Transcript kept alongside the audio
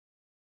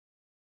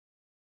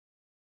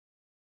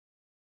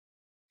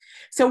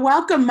So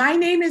welcome, my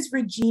name is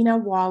Regina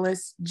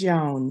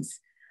Wallace-Jones.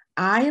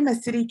 I am a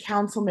city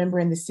council member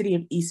in the city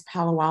of East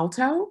Palo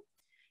Alto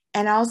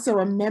and also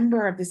a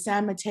member of the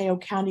San Mateo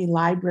County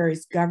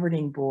Library's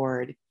governing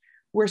board.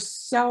 We're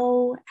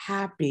so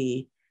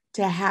happy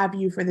to have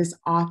you for this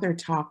author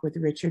talk with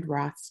Richard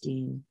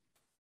Rothstein.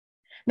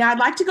 Now, I'd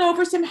like to go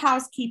over some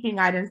housekeeping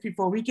items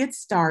before we get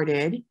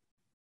started.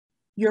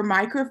 Your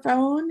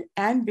microphone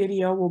and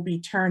video will be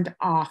turned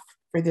off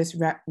for this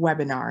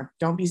webinar.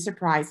 Don't be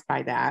surprised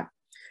by that.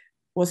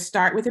 We'll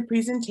start with a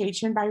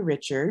presentation by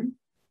Richard,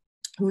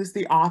 who's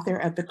the author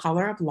of The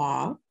Color of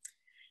Law,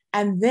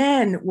 and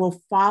then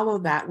we'll follow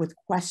that with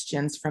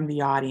questions from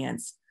the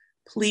audience.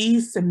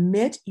 Please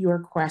submit your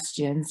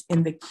questions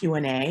in the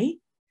Q&A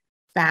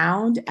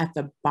found at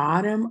the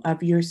bottom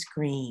of your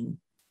screen.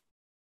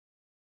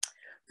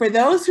 For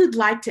those who'd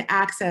like to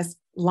access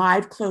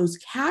live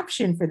closed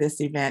caption for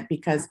this event,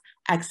 because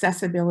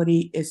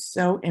accessibility is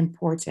so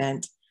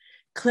important,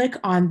 click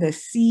on the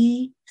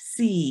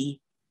CC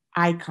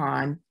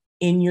icon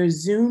in your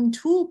Zoom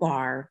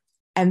toolbar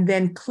and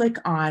then click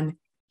on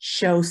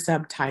Show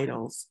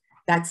Subtitles.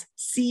 That's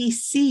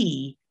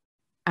CC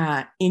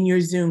in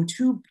your Zoom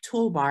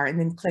toolbar and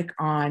then click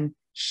on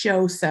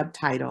Show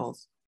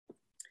Subtitles.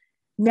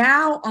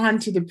 Now on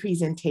to the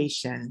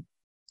presentation.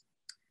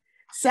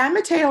 San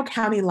Mateo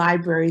County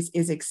Libraries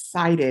is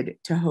excited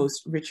to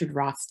host Richard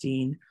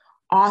Rothstein,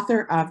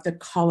 author of The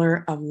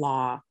Color of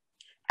Law,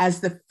 as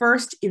the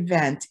first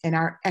event in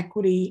our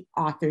Equity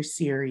Author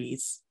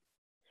Series.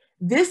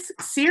 This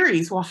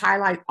series will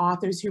highlight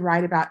authors who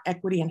write about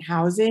equity in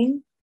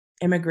housing,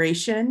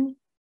 immigration,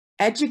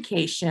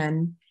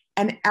 education,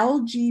 and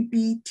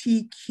LGBTQIA+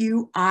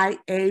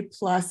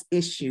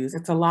 issues.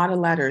 It's a lot of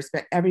letters,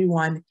 but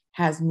everyone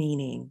has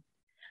meaning.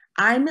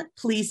 I'm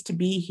pleased to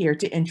be here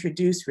to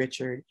introduce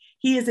Richard.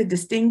 He is a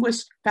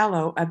distinguished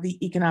fellow of the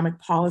Economic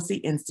Policy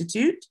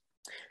Institute,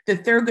 the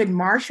Thurgood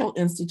Marshall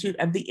Institute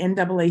of the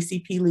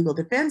NAACP Legal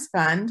Defense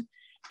Fund,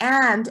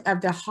 and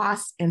of the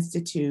Haas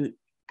Institute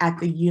at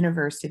the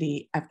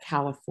University of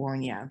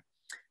California.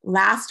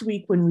 Last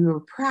week when we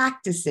were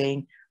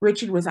practicing,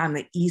 Richard was on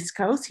the East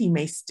Coast. He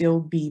may still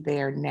be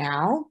there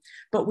now,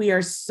 but we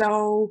are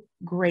so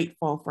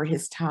grateful for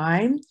his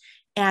time.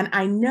 And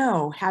I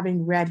know,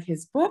 having read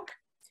his book,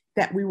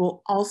 that we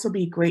will also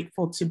be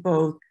grateful to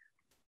both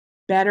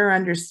better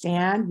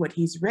understand what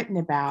he's written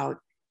about,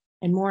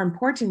 and more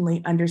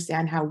importantly,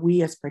 understand how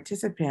we as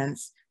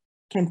participants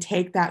can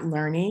take that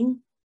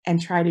learning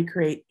and try to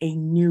create a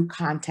new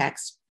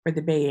context for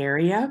the Bay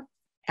Area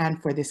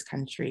and for this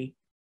country.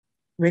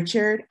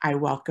 Richard, I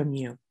welcome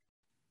you.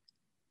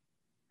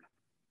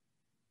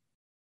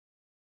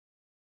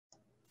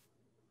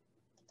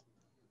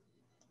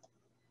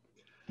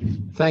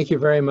 Thank you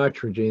very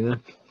much, Regina.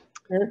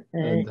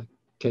 And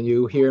can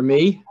you hear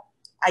me?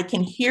 I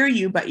can hear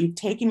you, but you've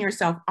taken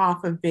yourself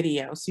off of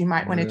video, so you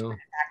might want to turn it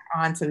back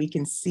on so we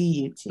can see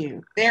you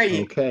too. There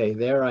you go. Okay,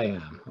 there I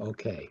am.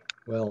 Okay,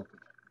 well,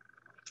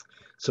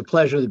 it's a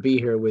pleasure to be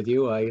here with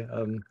you.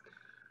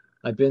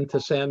 I've been to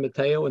San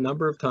Mateo a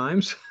number of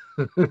times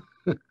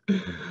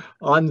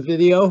on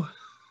video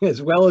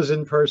as well as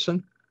in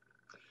person,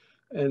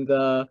 and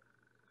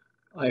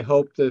I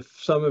hope that if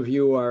some of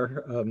you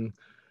are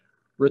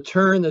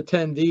return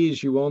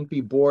attendees, you won't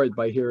be bored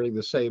by hearing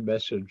the same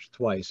message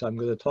twice. I'm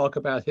going to talk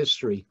about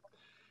history,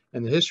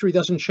 and the history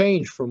doesn't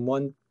change from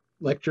one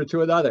lecture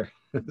to another.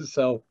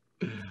 So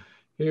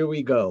here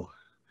we go.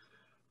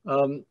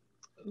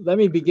 Let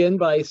me begin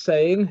by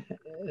saying,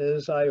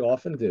 as I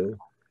often do,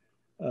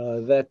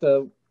 that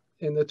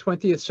in the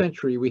 20th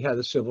century, we had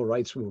a civil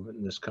rights movement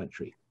in this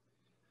country.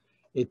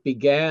 It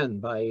began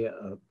by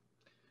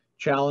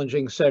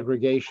challenging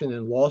segregation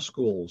in law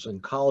schools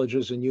and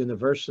colleges and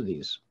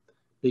universities,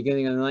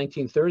 beginning in the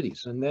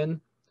 1930s. And then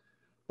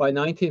by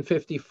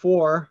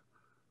 1954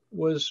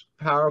 was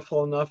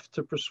powerful enough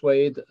to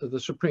persuade the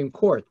Supreme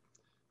Court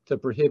to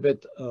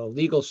prohibit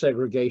legal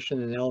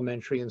segregation in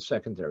elementary and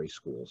secondary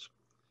schools.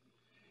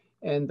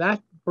 And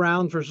that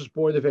Brown versus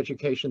Board of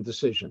Education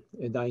decision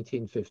in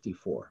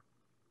 1954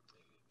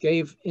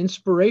 gave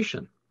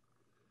inspiration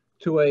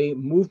to a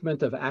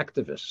movement of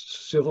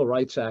activists, civil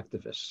rights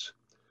activists,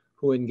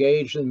 who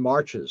engaged in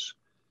marches,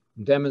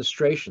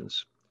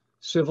 demonstrations,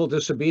 civil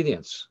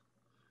disobedience.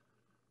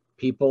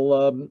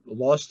 People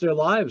lost their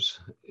lives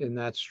in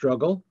that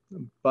struggle,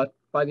 but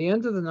by the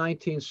end of the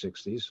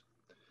 1960s,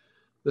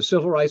 the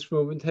civil rights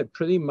movement had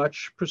pretty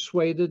much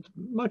persuaded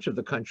much of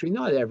the country,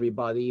 not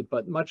everybody,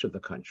 but much of the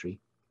country,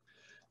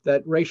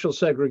 that racial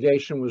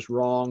segregation was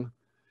wrong,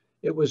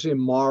 it was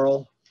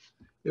immoral,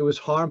 it was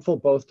harmful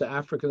both to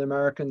African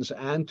Americans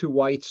and to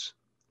whites,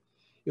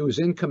 it was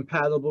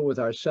incompatible with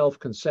our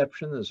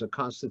self-conception as a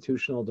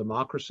constitutional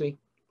democracy.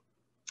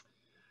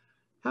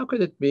 How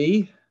could it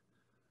be?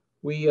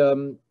 We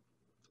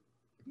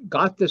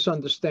got this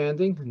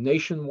understanding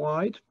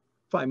nationwide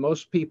by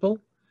most people.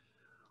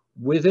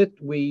 With it,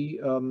 we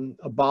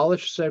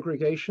abolished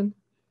segregation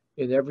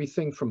in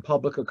everything from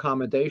public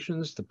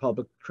accommodations to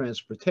public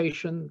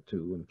transportation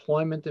to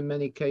employment in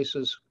many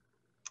cases.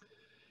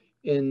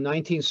 In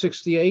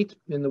 1968,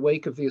 in the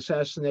wake of the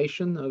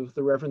assassination of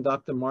the Reverend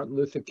Dr. Martin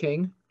Luther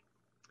King,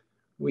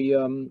 we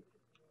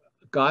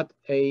got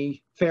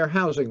a fair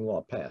housing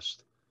law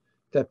passed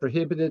that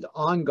prohibited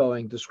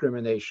ongoing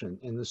discrimination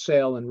in the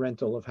sale and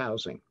rental of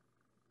housing.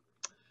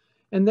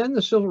 And then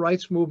the civil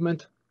rights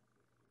movement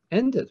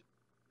ended,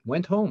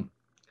 went home,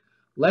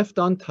 left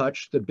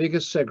untouched the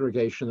biggest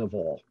segregation of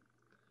all.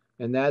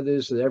 And that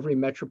is that every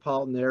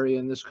metropolitan area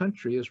in this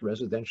country is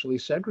residentially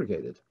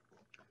segregated.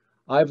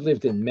 I've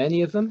lived in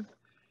many of them.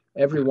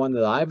 Every one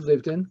that I've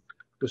lived in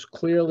was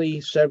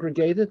clearly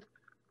segregated.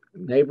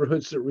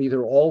 Neighborhoods that were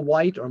either all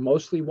white or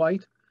mostly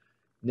white.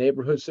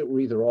 Neighborhoods that were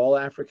either all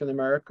African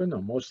American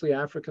or mostly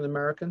African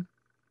American.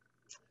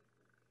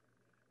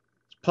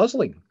 It's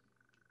puzzling.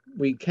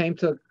 We came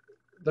to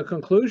the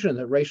conclusion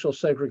that racial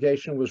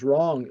segregation was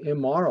wrong,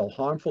 immoral,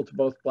 harmful to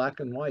both blacks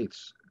and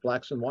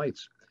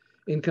whites,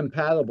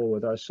 incompatible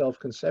with our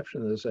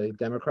self-conception as a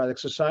democratic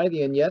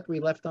society, and yet we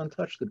left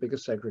untouched the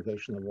biggest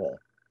segregation of all.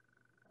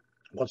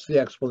 What's the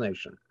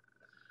explanation?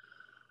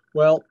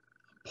 Well,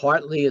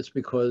 partly it's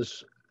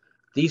because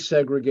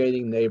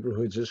desegregating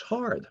neighborhoods is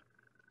hard.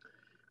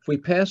 If we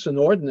pass an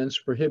ordinance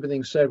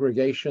prohibiting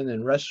segregation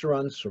in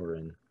restaurants or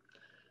in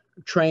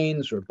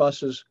trains or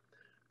buses,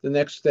 the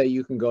next day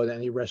you can go to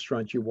any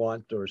restaurant you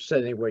want or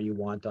sit anywhere you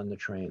want on the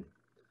train.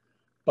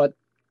 But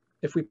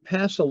if we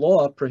pass a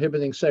law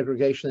prohibiting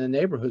segregation in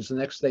neighborhoods, the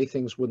next day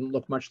things wouldn't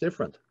look much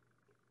different.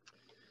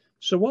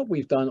 So what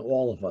we've done,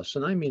 all of us,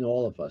 and I mean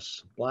all of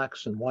us,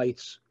 blacks and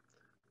whites,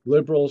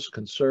 liberals,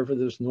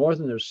 conservatives,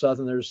 northerners,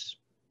 southerners,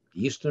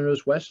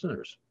 easterners,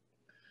 westerners,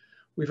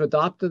 we've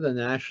adopted a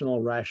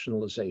national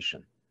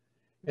rationalization,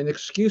 an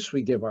excuse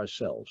we give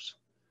ourselves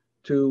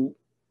to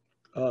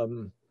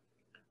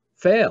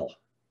fail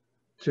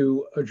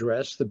to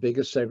address the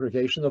biggest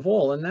segregation of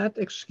all. And that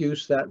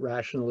excuse, that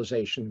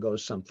rationalization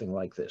goes something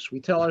like this. We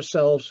tell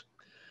ourselves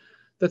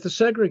that the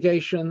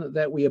segregation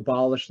that we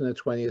abolished in the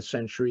 20th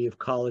century of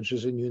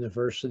colleges and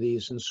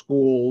universities and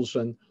schools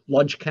and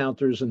lunch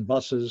counters and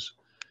buses,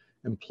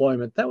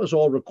 employment, that was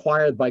all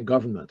required by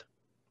government,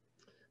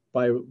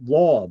 by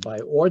law, by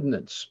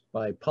ordinance,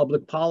 by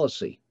public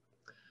policy.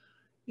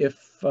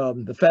 If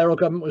the federal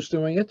government was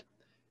doing it,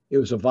 it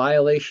was a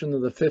violation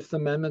of the Fifth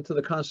Amendment to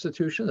the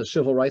Constitution, a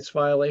civil rights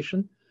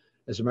violation.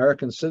 As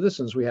American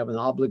citizens, we have an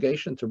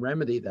obligation to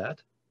remedy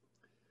that.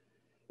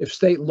 If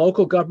state and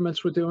local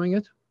governments were doing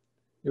it,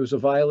 it was a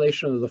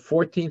violation of the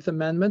 14th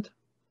Amendment,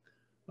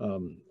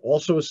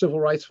 also a civil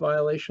rights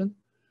violation.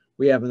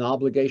 We have an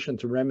obligation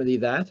to remedy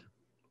that.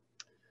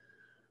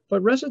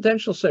 But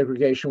residential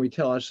segregation, we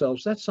tell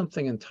ourselves, that's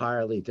something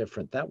entirely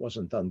different. That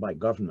wasn't done by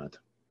government.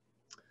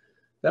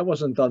 That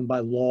wasn't done by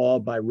law,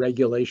 by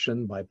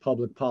regulation, by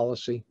public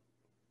policy.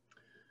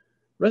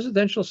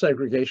 Residential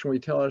segregation, we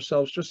tell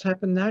ourselves, just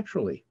happened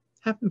naturally,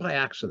 happened by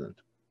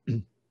accident.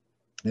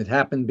 It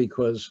happened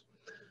because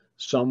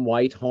some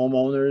white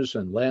homeowners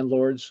and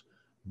landlords,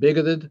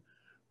 bigoted,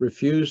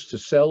 refused to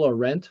sell or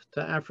rent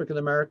to African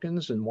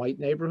Americans in white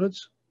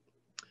neighborhoods.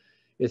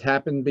 It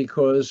happened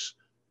because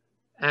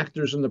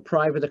actors in the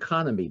private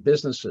economy,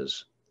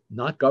 businesses,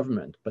 not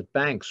government, but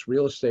banks,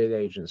 real estate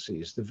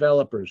agencies,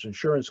 developers,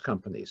 insurance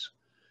companies,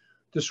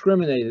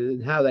 discriminated in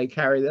how they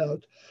carried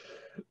out,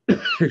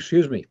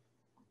 excuse me,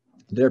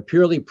 their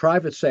purely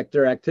private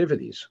sector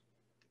activities.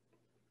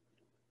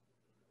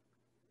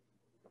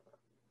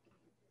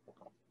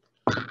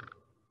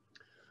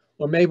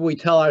 Or maybe we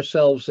tell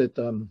ourselves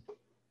that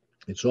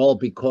it's all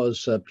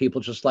because people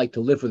just like to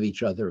live with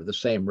each other of the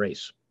same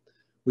race.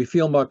 We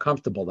feel more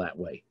comfortable that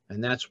way,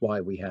 and that's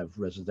why we have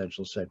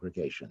residential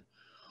segregation.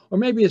 Or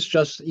maybe it's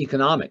just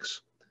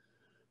economics.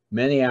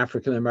 Many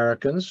African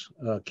Americans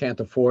can't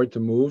afford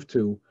to move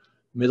to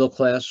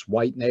middle-class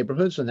white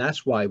neighborhoods, and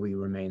that's why we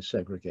remain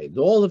segregated.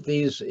 All of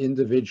these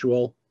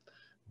individual,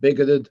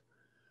 bigoted,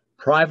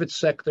 private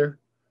sector,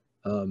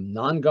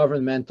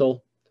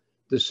 non-governmental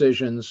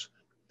decisions,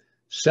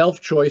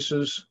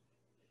 self-choices,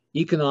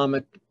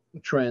 economic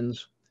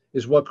trends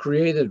is what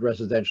created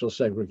residential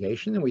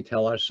segregation, and we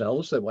tell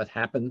ourselves that what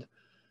happened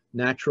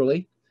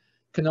naturally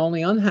can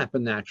only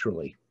unhappen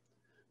naturally.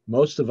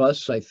 Most of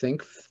us, I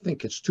think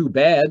it's too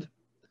bad.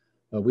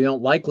 We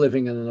don't like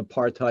living in an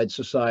apartheid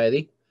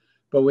society,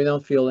 but we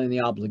don't feel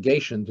any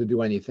obligation to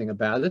do anything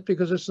about it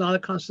because it's not a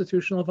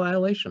constitutional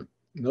violation.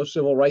 No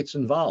civil rights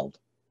involved.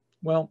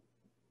 Well,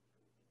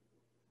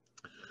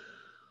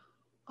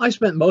 I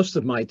spent most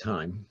of my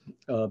time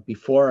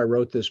before I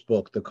wrote this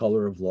book, The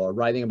Color of Law,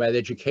 writing about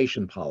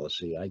education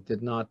policy. I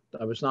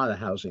was not a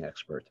housing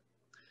expert.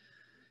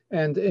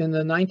 And in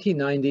the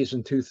 1990s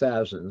and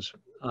 2000s,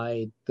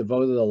 I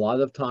devoted a lot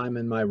of time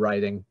in my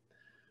writing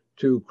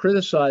to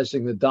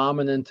criticizing the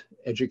dominant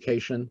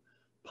education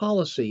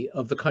policy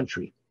of the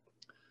country.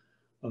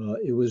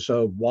 It was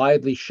a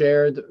widely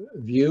shared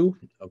view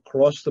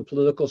across the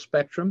political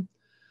spectrum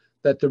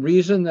that the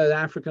reason that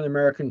African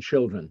American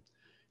children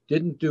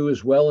didn't do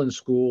as well in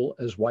school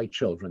as white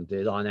children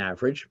did on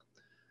average,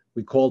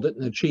 we called it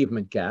an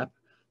achievement gap.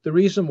 The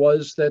reason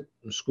was that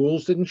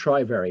schools didn't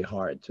try very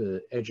hard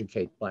to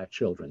educate Black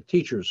children.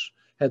 Teachers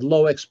had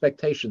low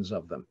expectations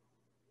of them.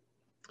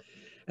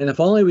 And if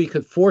only we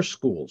could force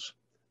schools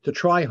to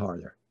try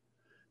harder,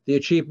 the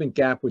achievement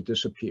gap would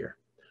disappear.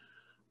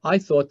 I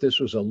thought this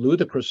was a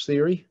ludicrous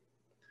theory,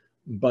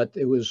 but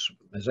it was,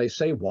 as I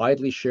say,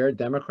 widely shared.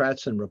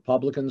 Democrats and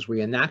Republicans,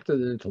 we enacted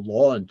it into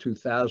law in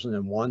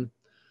 2001,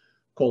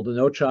 called the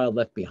No Child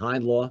Left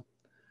Behind Law,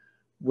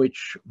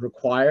 which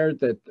required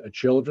that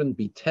children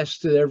be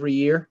tested every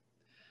year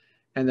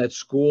and that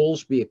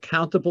schools be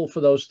accountable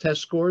for those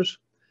test scores.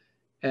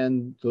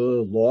 And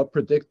the law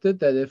predicted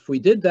that if we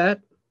did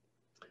that,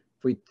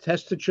 if we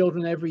tested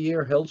children every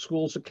year, held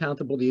schools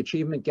accountable, the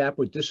achievement gap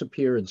would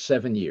disappear in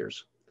 7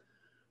 years.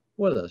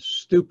 What a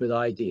stupid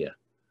idea.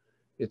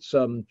 It's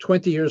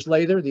 20 years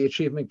later, the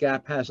achievement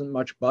gap hasn't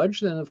much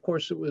budged. And of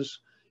course, it was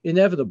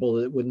inevitable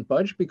that it wouldn't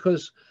budge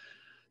because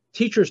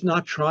teachers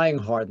not trying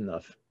hard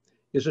enough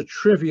is a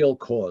trivial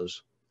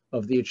cause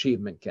of the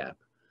achievement gap.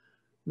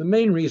 The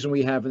main reason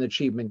we have an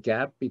achievement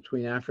gap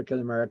between African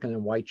American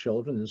and white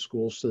children in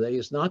schools today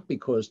is not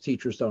because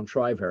teachers don't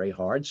try very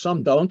hard.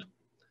 Some don't.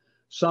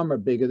 Some are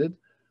bigoted.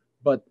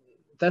 But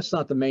that's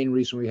not the main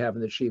reason we have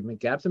an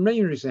achievement gap. The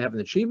main reason we have an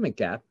achievement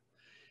gap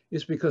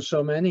is because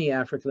so many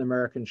African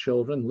American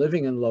children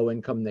living in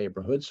low-income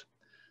neighborhoods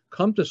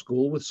come to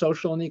school with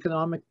social and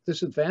economic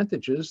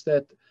disadvantages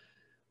that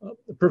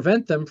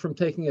prevent them from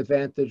taking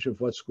advantage of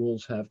what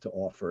schools have to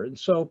offer. And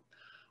so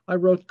I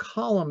wrote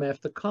column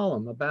after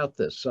column about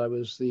this. I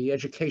was the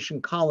education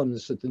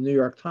columnist at the New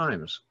York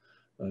Times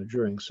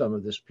during some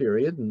of this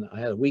period. And I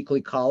had a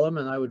weekly column,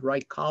 and I would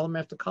write column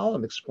after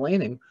column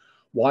explaining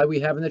why we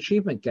have an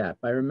achievement gap.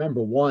 I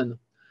remember one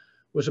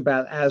was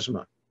about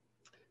asthma.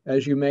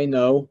 As you may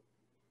know,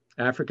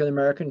 African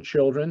American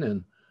children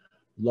in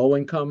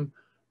low-income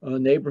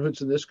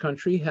neighborhoods in this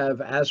country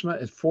have asthma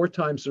at 4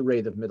 times the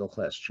rate of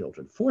middle-class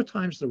children, 4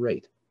 times the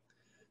rate.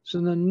 It's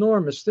an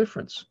enormous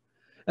difference.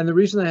 And the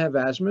reason they have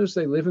asthma is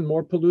they live in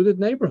more polluted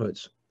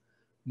neighborhoods,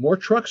 more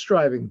trucks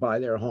driving by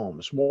their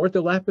homes, more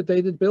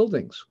dilapidated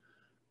buildings,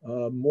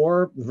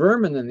 more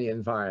vermin in the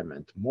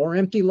environment, more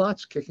empty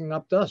lots kicking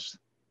up dust.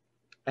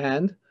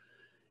 And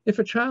if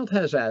a child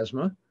has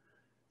asthma,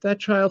 that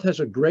child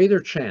has a greater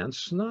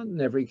chance, not in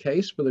every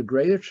case, but a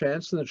greater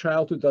chance than a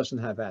child who doesn't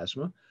have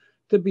asthma,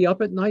 to be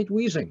up at night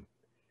wheezing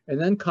and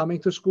then coming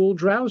to school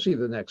drowsy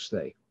the next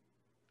day.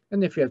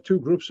 And if you have 2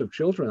 groups of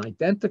children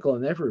identical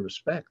in every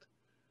respect,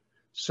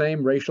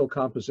 same racial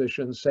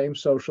composition, same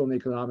social and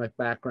economic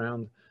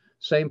background,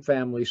 same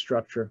family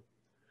structure,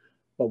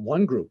 but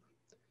one group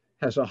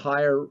has a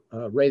higher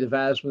rate of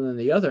asthma than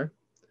the other,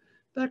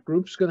 that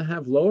group's going to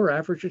have lower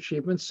average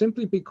achievement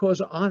simply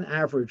because on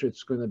average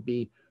it's going to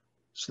be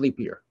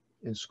sleepier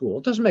in school.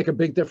 It doesn't make a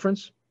big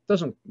difference,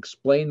 doesn't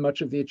explain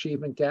much of the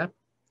achievement gap.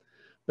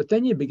 But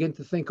then you begin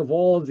to think of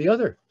all of the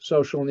other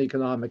social and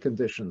economic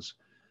conditions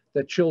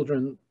that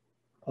children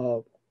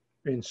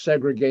in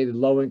segregated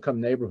low-income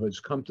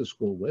neighborhoods come to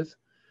school with.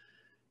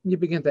 And you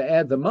begin to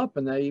add them up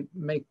and they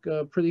make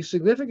a pretty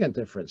significant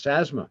difference.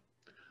 Asthma,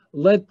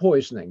 lead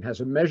poisoning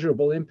has a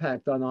measurable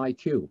impact on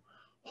IQ,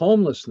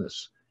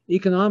 homelessness,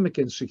 economic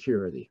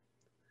insecurity.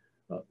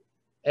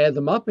 Add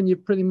them up and you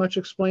pretty much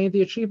explain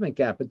the achievement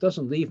gap. It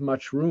doesn't leave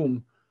much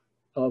room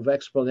of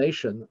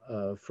explanation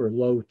for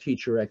low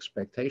teacher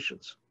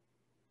expectations.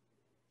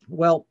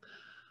 Well,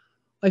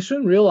 I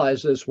soon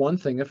realized this one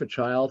thing: if a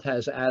child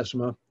has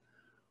asthma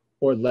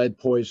or lead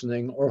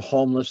poisoning or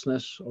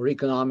homelessness or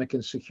economic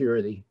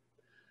insecurity,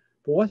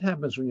 but what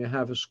happens when you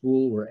have a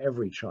school where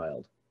every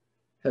child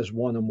has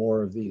one or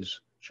more of these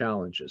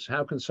challenges?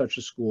 How can such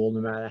a school, no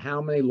matter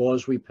how many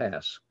laws we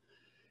pass,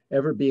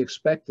 ever be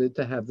expected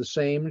to have the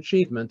same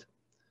achievement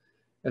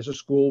as a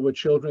school where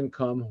children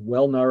come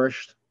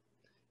well-nourished,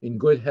 in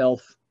good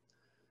health,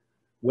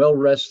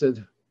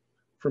 well-rested,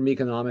 from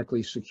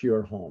economically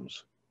secure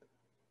homes?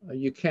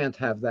 You can't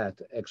have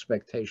that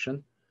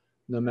expectation,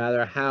 no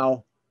matter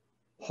how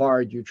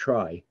hard you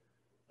try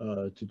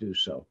to do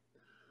so.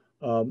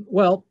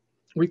 Well,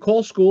 we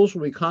call schools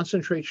where we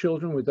concentrate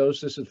children with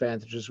those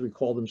disadvantages, we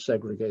call them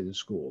segregated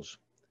schools.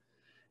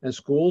 And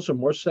schools are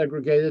more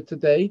segregated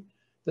today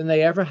than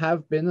they ever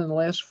have been in the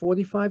last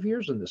 45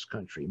 years in this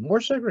country, more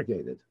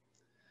segregated.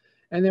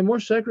 And they're more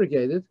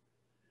segregated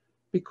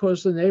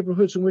because the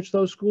neighborhoods in which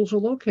those schools are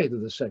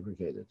located are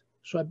segregated.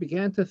 So I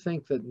began to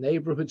think that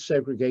neighborhood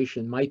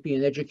segregation might be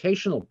an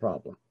educational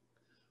problem.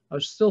 I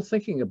was still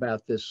thinking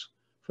about this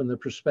from the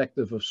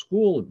perspective of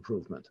school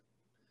improvement.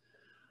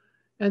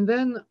 And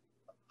then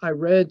I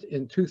read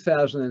in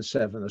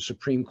 2007 a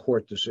Supreme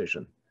Court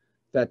decision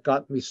that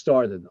got me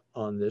started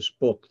on this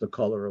book, The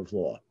Color of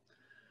Law.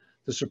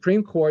 The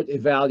Supreme Court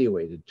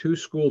evaluated 2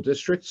 school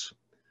districts,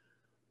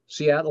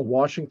 Seattle,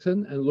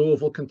 Washington, and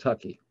Louisville,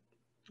 Kentucky.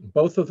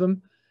 Both of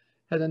them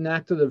had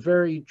enacted a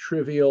very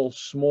trivial,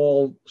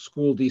 small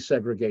school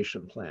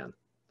desegregation plan.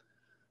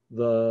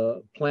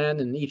 The plan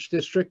in each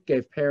district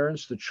gave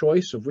parents the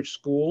choice of which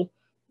school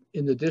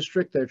in the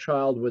district their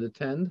child would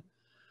attend.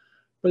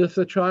 But if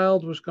the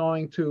child was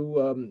going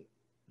to,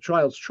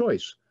 child's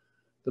choice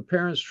the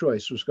parent's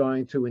choice was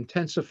going to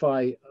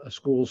intensify a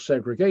school's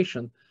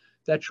segregation,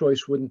 that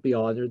choice wouldn't be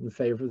honored in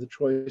favor of the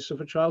choice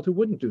of a child who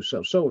wouldn't do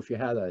so. So if you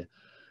had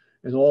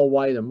an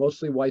all-white and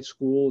mostly white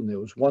school and there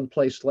was one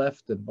place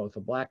left and both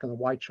a black and a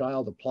white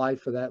child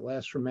applied for that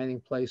last remaining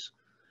place,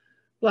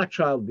 black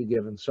child would be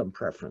given some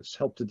preference,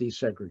 help to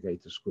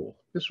desegregate the school.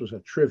 This was a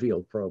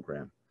trivial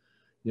program.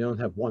 You don't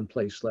have one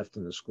place left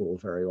in the school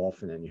very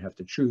often and you have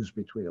to choose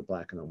between a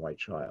black and a white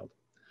child.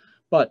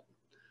 But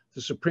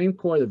the Supreme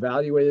Court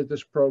evaluated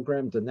this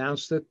program,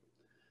 denounced it,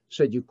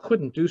 said you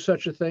couldn't do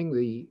such a thing.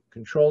 The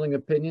controlling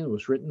opinion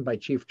was written by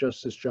Chief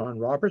Justice John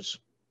Roberts.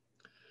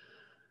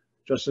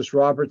 Justice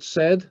Roberts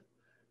said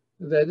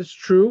that it's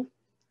true,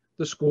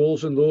 the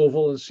schools in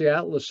Louisville and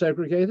Seattle are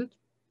segregated.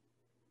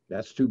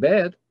 That's too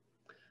bad.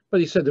 But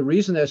he said the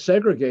reason they're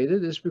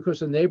segregated is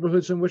because the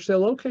neighborhoods in which they're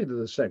located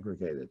are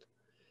segregated.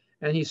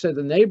 And he said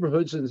the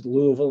neighborhoods in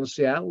Louisville and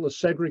Seattle are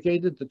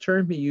segregated. The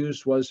term he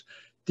used was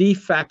de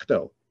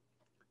facto,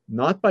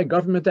 not by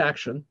government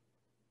action,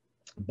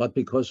 but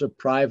because of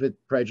private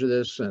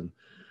prejudice and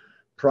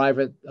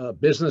private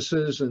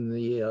businesses and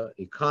the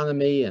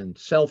economy and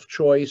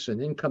self-choice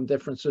and income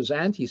differences.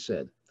 And he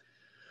said,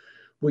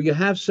 well, you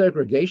have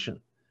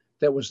segregation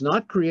that was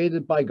not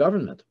created by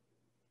government,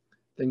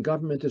 then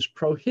government is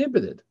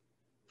prohibited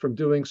from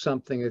doing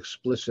something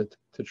explicit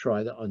to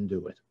try to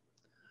undo it.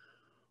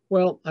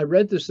 Well, I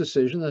read this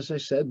decision. As I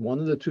said, one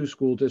of the two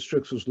school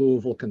districts was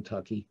Louisville,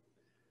 Kentucky.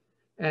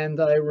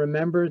 And I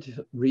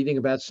remembered reading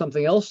about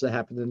something else that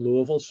happened in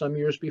Louisville some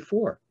years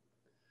before.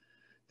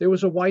 There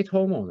was a white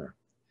homeowner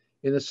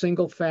in a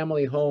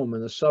single-family home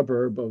in a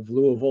suburb of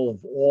Louisville,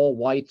 of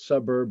all-white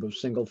suburb of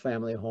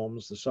single-family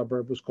homes. The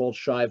suburb was called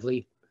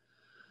Shively.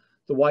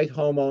 The white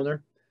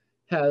homeowner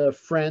had a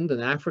friend,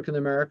 an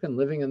African-American,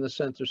 living in the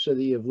center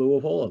city of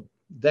Louisville,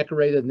 a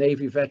decorated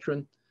Navy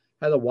veteran,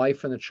 had a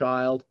wife and a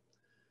child,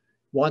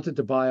 wanted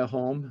to buy a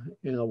home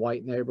in a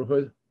white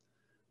neighborhood.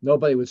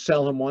 Nobody would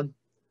sell him one.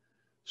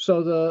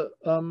 So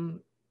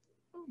the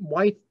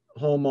white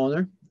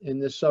homeowner in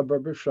this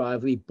suburb of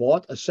Shively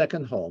bought a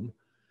second home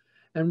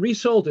and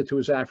resold it to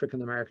his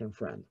African-American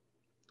friend.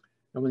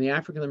 And when the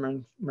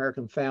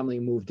African-American family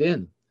moved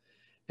in,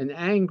 an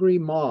angry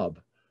mob,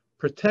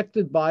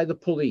 protected by the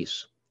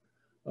police,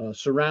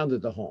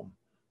 surrounded the home,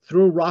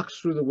 threw rocks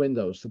through the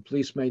windows. The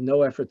police made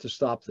no effort to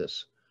stop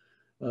this.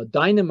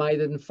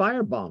 Dynamited and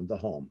firebombed the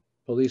home.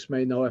 Police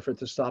made no effort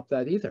to stop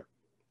that either.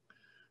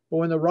 But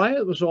when the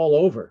riot was all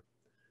over,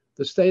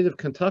 the state of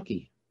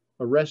Kentucky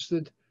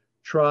arrested,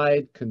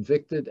 tried,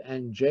 convicted,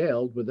 and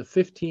jailed with a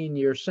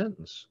 15-year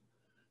sentence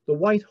the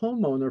white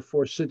homeowner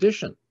for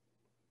sedition.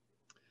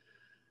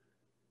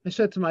 I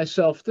said to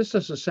myself, this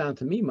doesn't sound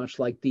to me much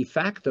like de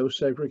facto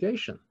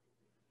segregation.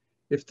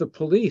 If the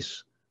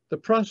police, the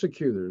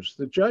prosecutors,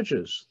 the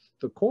judges,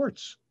 the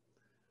courts,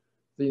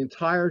 the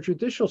entire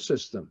judicial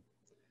system,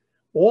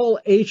 all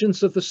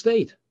agents of the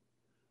state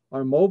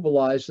are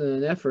mobilized in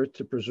an effort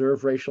to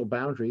preserve racial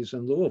boundaries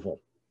in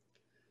Louisville.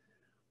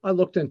 I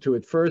looked into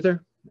it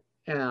further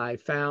and I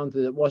found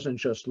that it wasn't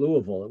just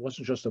Louisville. It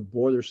wasn't just a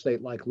border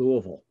state like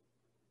Louisville.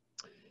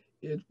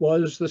 It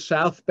was the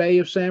South Bay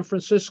of San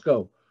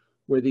Francisco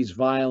where these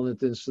violent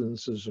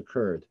incidences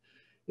occurred.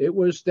 It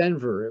was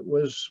Denver, it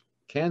was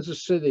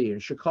Kansas City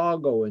and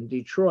Chicago and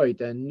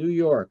Detroit and New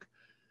York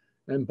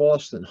and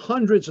Boston.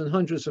 Hundreds and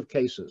hundreds of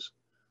cases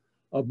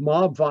of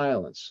mob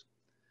violence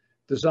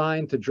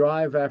designed to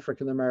drive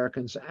African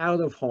Americans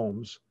out of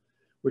homes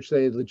which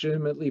they had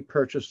legitimately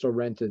purchased or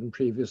rented in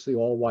previously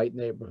all-white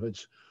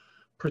neighborhoods,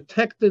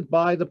 protected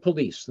by the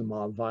police. The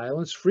mob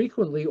violence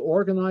frequently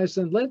organized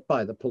and led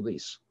by the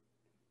police.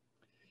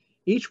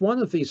 Each one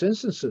of these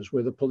instances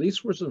where the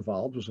police was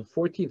involved was a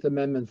 14th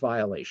Amendment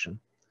violation,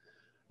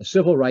 a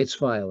civil rights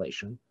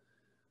violation,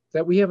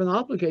 that we have an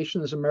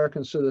obligation as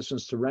American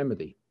citizens to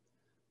remedy,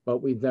 but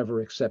we've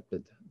never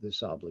accepted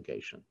this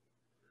obligation.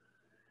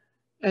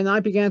 And I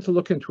began to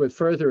look into it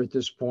further at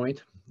this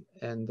point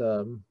and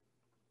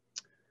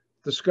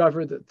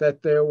discovered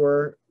that there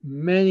were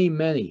many,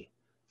 many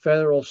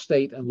federal,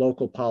 state, and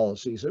local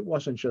policies. It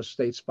wasn't just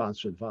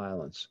state-sponsored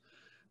violence.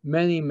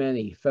 Many,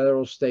 many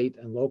federal, state,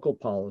 and local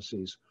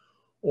policies,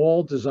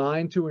 all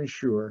designed to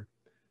ensure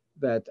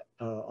that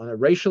on a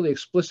racially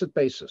explicit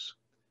basis,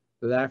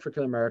 that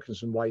African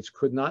Americans and whites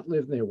could not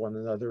live near one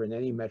another in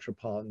any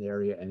metropolitan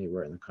area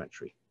anywhere in the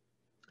country.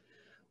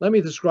 Let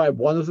me describe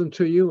one of them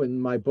to you. In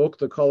my book,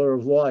 The Color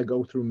of Law, I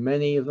go through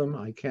many of them.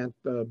 I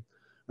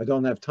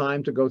don't have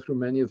time to go through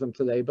many of them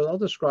today, but I'll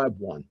describe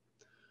one.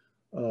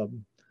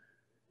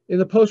 In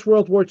the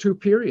post-World War II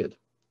period,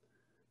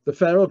 the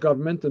federal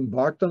government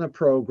embarked on a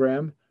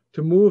program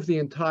to move the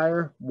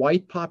entire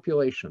white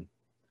population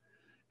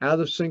out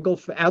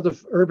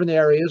of urban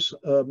areas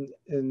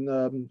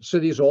in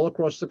cities all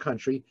across the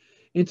country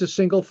into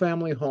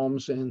single-family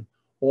homes in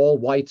all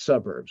white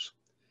suburbs.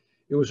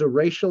 It was a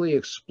racially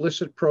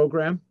explicit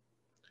program.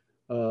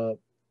 It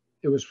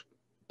was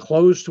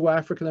closed to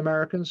African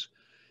Americans.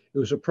 It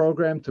was a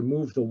program to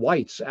move the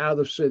whites out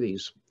of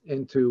cities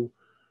into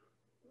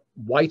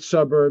white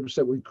suburbs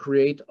that would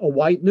create a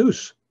white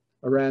noose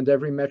around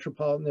every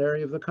metropolitan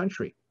area of the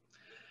country.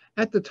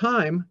 At the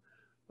time,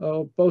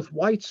 both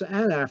whites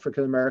and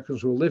African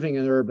Americans were living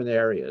in urban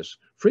areas,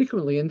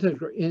 frequently in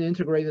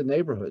integrated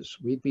neighborhoods.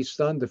 We'd be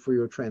stunned if we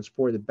were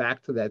transported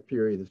back to that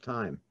period of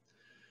time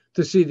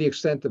to see the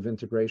extent of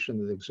integration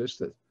that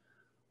existed.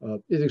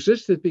 It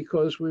existed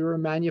because we were a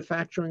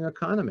manufacturing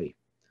economy.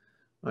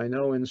 I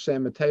know in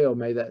San Mateo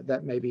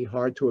that may be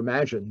hard to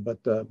imagine, but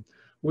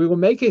we were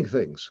making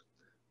things.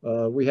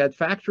 We had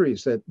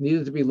factories that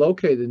needed to be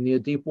located near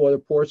deep water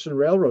ports and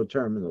railroad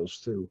terminals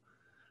to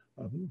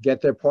get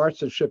their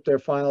parts and ship their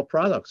final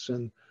products.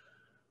 And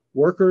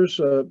workers,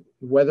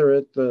 whether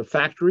at the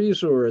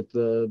factories or at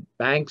the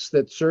banks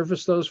that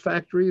service those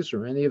factories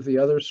or any of the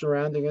other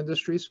surrounding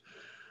industries,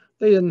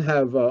 they didn't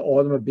have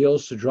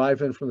automobiles to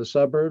drive in from the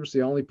suburbs.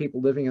 The only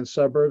people living in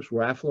suburbs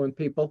were affluent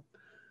people.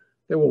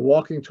 They were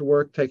walking to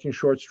work, taking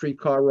short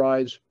streetcar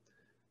rides.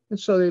 And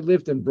so they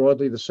lived in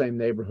broadly the same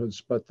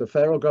neighborhoods, but the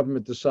federal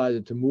government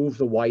decided to move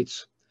the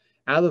whites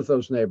out of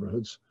those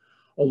neighborhoods,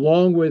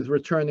 along with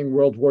returning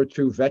World War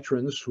II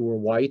veterans who were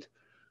white,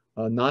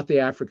 not the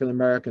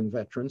African-American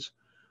veterans,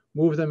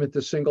 move them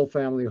into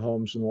single-family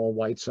homes in all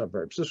white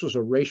suburbs. This was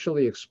a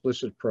racially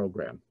explicit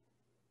program.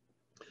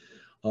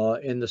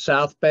 In the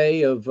South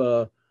Bay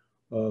of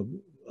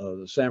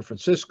San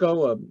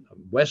Francisco,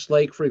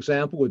 Westlake, for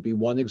example, would be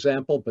one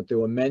example, but there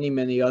were many,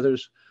 many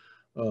others.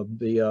 On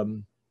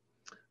the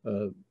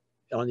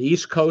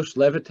East Coast,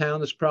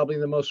 Levittown is probably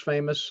the most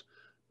famous.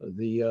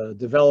 The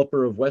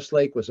developer of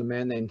Westlake was a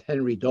man named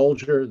Henry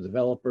Dolger. The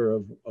developer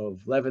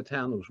of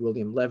Levittown was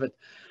William Levitt.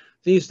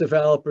 These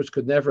developers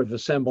could never have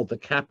assembled the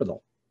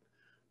capital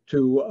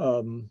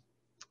to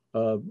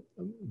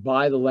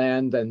buy the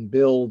land and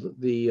build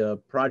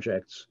the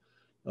projects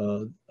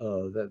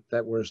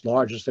that were as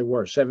large as they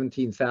were.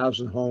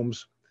 17,000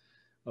 homes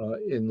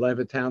in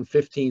Levittown,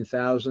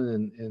 15,000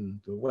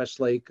 in the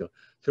Westlake.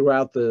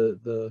 Throughout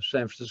the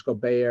San Francisco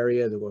Bay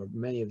Area, there were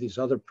many of these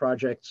other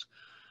projects.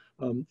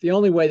 The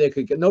only way they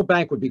could get, no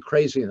bank would be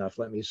crazy enough,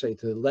 let me say,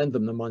 to lend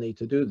them the money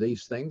to do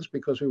these things,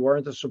 because we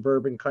weren't a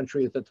suburban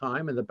country at the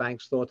time, and the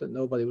banks thought that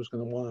nobody was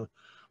going to want to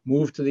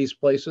move to these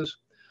places.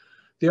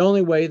 The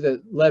only way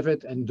that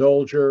Levitt and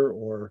Dolger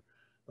or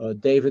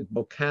David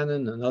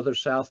Buchanan, another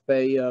South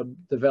Bay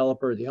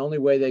developer, the only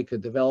way they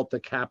could develop the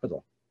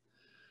capital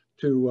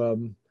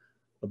to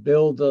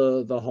build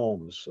the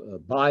homes,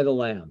 buy the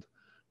land,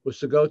 was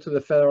to go to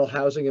the Federal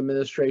Housing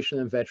Administration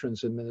and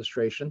Veterans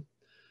Administration,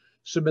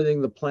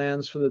 submitting the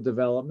plans for the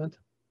development,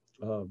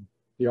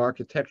 the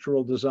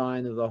architectural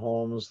design of the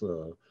homes,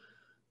 the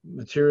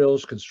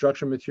materials,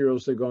 construction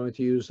materials they're going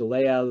to use, the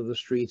layout of the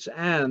streets,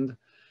 and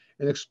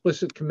an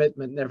explicit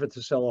commitment never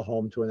to sell a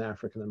home to an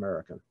African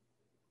American.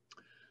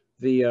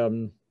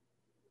 The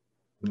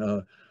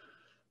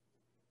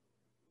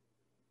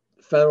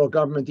federal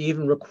government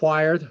even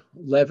required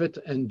Levitt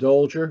and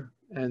Dolger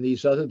and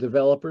these other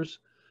developers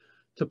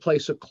to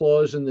place a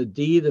clause in the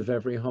deed of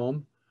every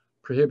home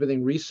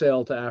prohibiting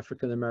resale to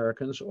African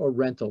Americans or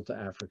rental to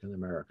African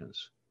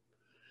Americans.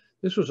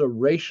 This was a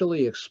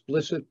racially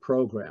explicit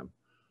program.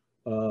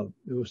 It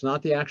was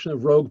not the action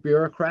of rogue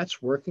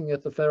bureaucrats working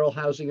at the Federal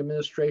Housing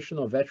Administration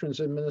or Veterans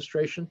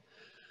Administration.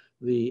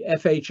 The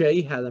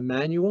FHA had a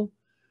manual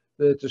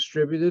that it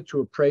distributed to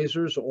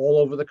appraisers all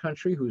over the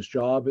country, whose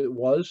job it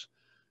was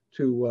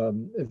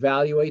to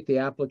evaluate the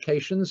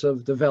applications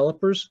of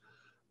developers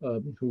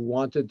who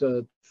wanted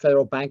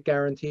federal bank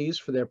guarantees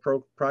for their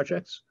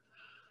projects.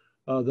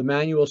 The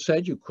manual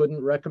said you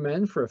couldn't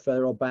recommend for a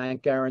federal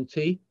bank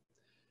guarantee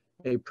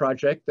a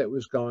project that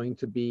was going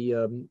to be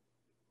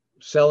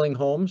selling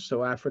homes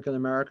to African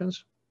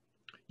Americans.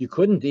 You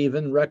couldn't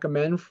even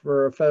recommend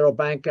for a federal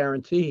bank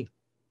guarantee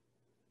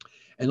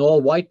an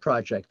all-white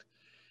project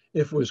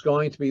if it was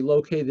going to be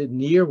located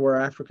near where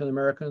African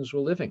Americans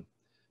were living,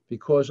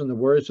 because in the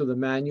words of the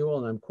manual,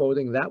 and I'm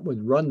quoting, that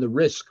would run the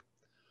risk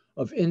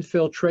of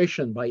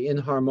infiltration by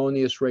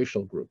inharmonious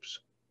racial groups.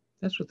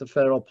 That's what the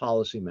federal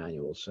policy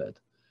manual said.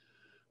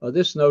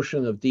 This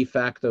notion of de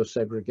facto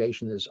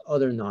segregation is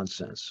utter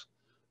nonsense.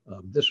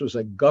 This was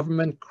a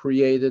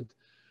government-created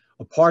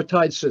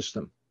apartheid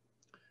system,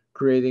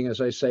 creating,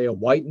 as I say, a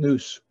white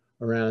noose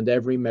around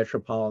every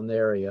metropolitan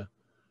area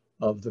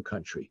of the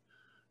country.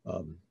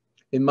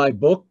 In my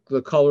book,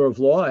 The Color of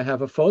Law, I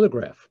have a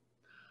photograph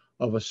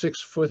of a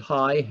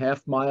 6-foot-high,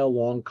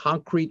 half-mile-long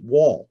concrete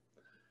wall.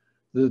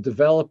 The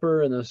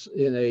developer in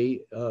a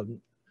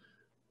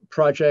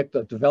project,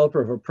 a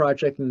developer of a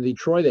project in the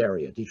Detroit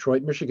area,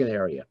 Detroit, Michigan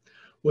area,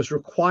 was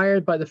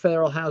required by the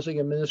Federal Housing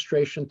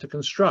Administration to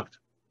construct,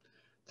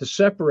 to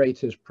separate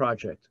his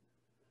project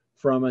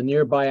from a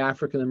nearby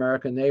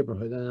African-American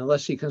neighborhood. And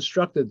unless he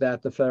constructed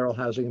that, the Federal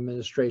Housing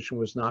Administration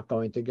was not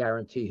going to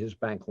guarantee his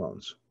bank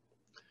loans.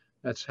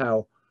 That's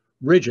how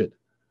rigid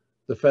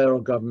the federal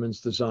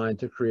government's design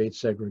to create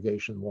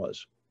segregation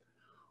was.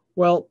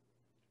 Well,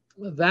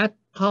 that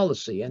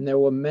policy, and there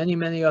were many,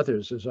 many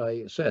others, as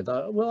I said.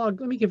 Let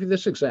me give you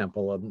this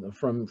example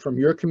from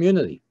your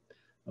community,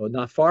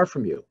 not far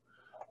from you.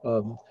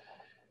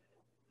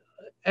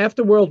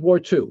 After World War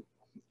II,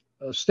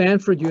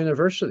 Stanford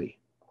University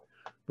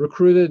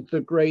recruited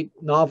the great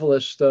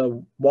novelist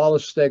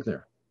Wallace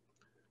Stegner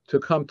to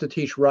come to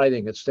teach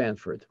writing at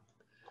Stanford.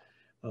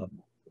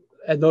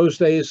 In those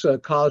days,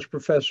 college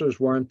professors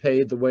weren't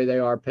paid the way they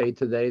are paid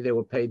today. They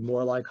were paid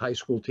more like high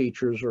school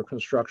teachers or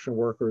construction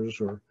workers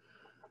or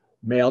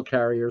mail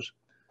carriers.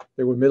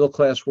 They were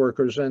middle-class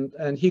workers,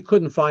 and he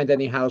couldn't find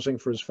any housing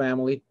for his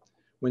family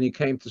when he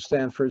came to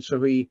Stanford, so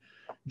he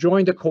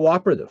joined a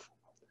cooperative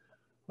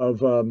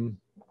of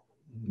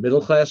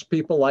middle-class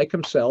people like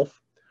himself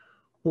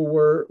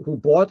who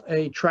bought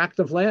a tract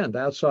of land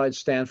outside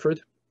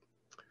Stanford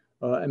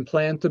and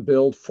planned to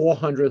build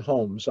 400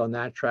 homes on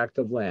that tract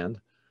of land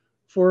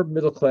for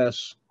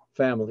middle-class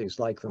families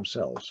like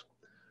themselves.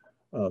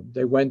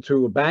 They went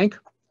to a bank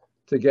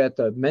to get,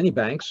 many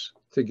banks,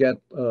 to get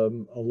a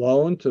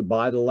loan to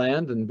buy the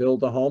land and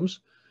build the homes.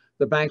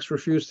 The banks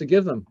refused to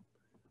give them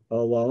a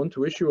loan,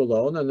 to issue a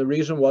loan, and the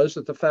reason was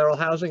that the Federal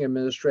Housing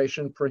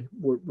Administration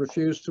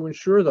refused to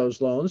insure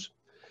those loans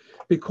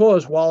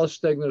because Wallace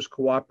Stegner's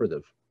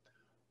cooperative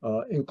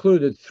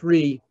included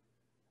 3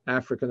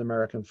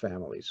 African-American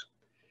families.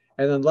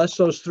 And unless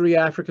those 3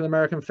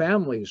 African-American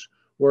families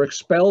were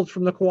expelled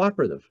from the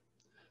cooperative,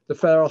 the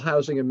Federal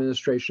Housing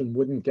Administration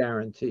wouldn't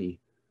guarantee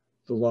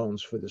the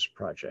loans for this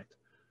project.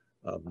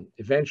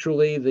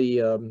 Eventually,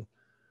 the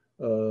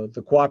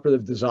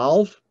cooperative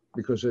dissolved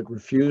because it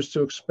refused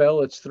to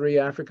expel its 3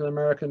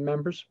 African-American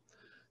members.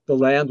 The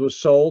land was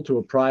sold to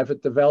a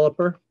private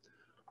developer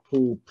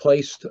who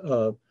placed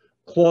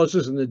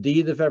clauses in the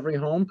deed of every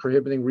home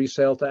prohibiting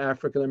resale to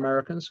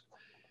African-Americans.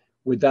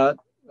 Without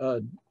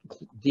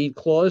deed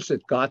clause,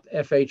 it got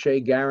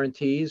FHA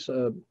guarantees,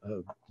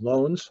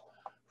 loans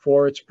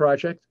for its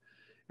project,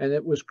 and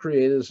it was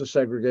created as a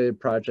segregated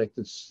project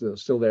that's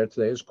still there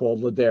today. It's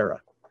called Ladera.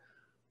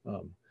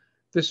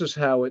 This is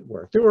how it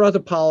worked. There were other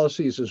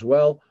policies as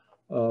well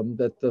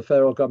that the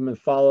federal government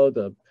followed.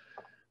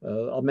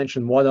 I'll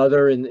mention one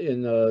other in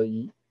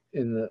the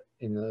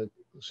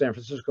San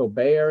Francisco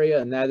Bay Area,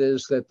 and that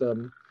is that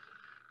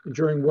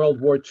during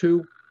World War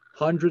II,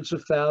 hundreds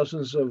of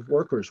thousands of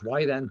workers,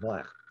 white and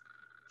black,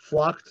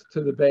 flocked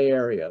to the Bay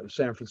Area of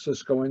San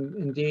Francisco and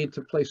indeed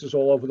to places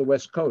all over the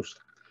West Coast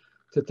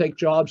to take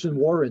jobs in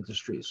war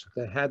industries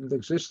that hadn't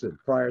existed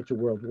prior to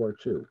World War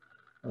II.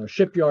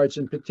 Shipyards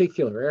in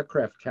particular,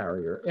 aircraft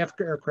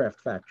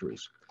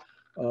factories.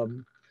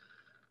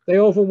 They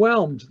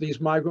overwhelmed these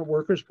migrant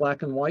workers,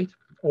 black and white,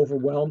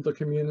 overwhelmed the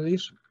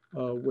communities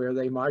where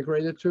they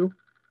migrated to.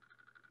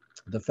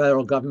 The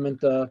federal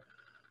government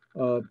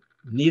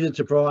needed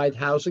to provide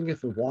housing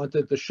if it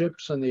wanted the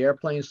ships and the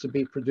airplanes to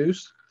be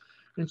produced,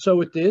 and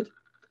so it did.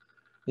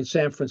 In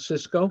San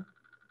Francisco,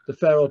 the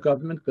federal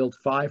government built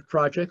 5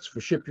 projects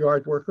for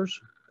shipyard workers.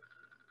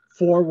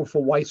 4 were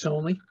for whites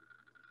only.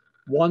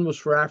 1 was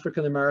for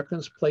African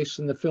Americans, placed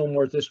in the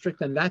Fillmore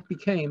district, and that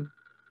became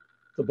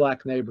the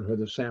black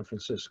neighborhood of San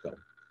Francisco.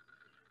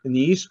 In the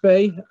East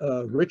Bay,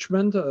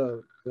 Richmond,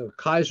 the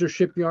Kaiser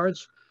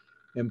shipyards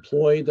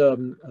employed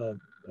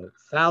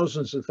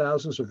thousands and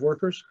thousands of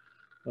workers.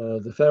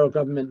 The federal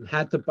government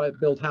had to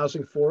build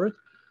housing for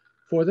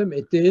them.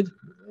 It did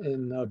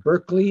in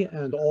Berkeley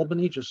and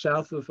Albany, just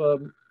south of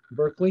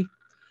Berkeley.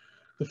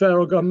 The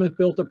federal government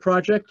built a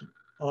project.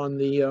 On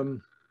the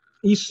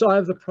east side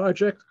of the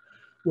project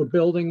were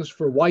buildings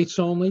for whites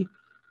only,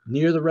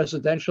 near the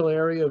residential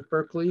area of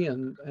Berkeley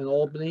and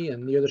Albany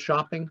and near the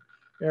shopping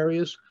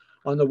areas.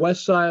 On the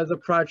west side of the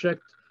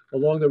project,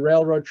 along the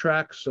railroad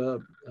tracks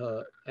and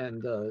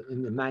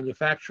in the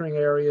manufacturing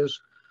areas,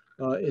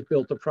 it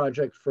built a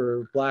project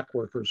for black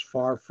workers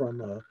far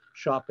from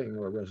shopping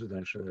or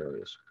residential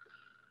areas.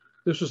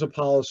 This was a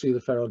policy the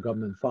federal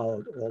government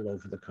followed all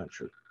over the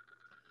country.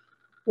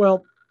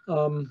 Well,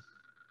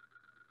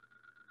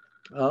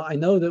 I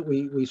know that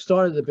we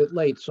started a bit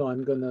late, so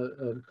I'm going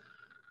to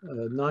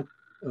not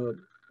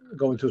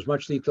go into as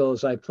much detail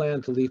as I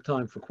planned to leave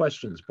time for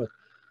questions. But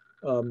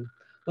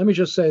let me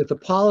just say that the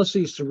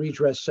policies to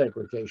redress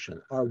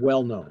segregation are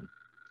well known.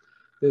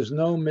 There's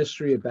no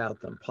mystery about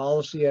them.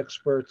 Policy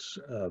experts,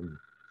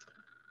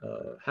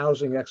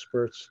 housing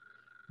experts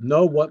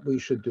know what we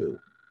should do.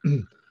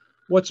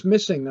 What's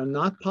missing are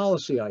not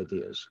policy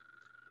ideas.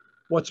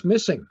 What's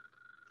missing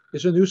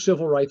is a new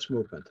civil rights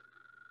movement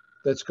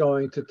that's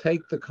going to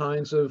take the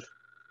kinds of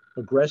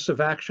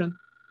aggressive action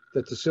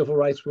that the civil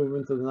rights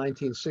movement of the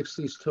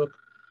 1960s took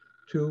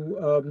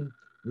to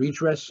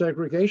redress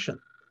segregation.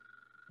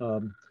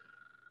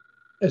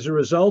 As a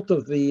result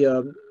of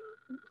the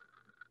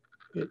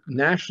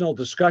national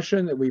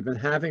discussion that we've been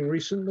having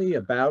recently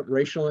about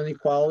racial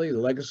inequality, the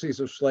legacies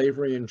of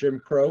slavery and Jim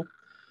Crow,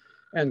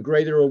 and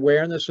greater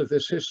awareness of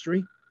this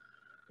history,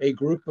 a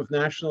group of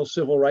national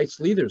civil rights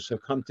leaders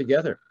have come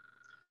together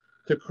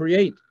to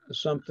create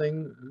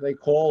something they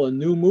call a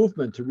new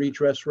movement to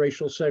redress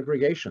racial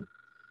segregation.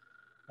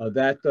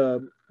 That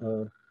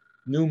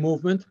new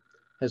movement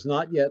has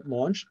not yet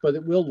launched, but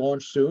it will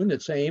launch soon.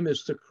 Its aim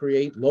is to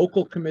create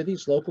local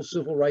committees, local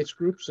civil rights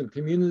groups, and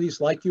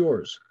communities like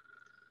yours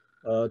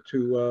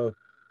to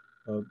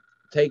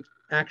take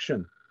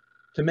action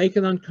to make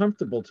it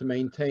uncomfortable to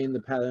maintain the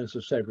patterns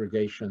of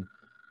segregation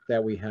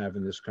that we have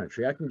in this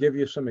country. I can give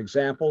you some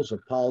examples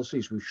of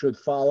policies we should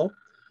follow.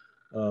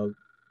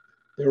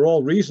 They're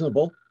all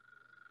reasonable,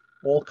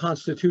 all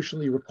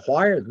constitutionally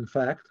required, in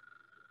fact,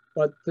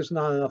 but there's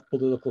not enough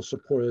political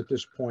support at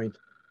this point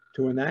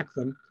to enact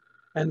them,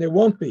 and there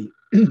won't be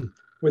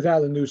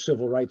without a new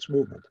civil rights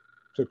movement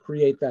to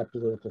create that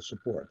political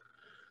support.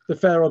 The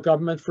federal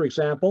government, for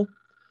example,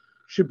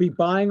 should be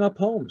buying up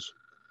homes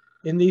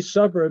in these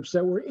suburbs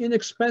that were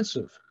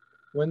inexpensive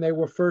when they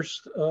were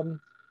first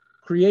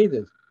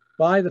created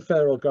by the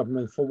federal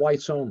government for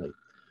whites only,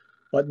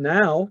 but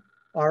now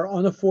are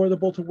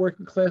unaffordable to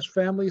working class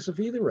families of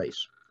either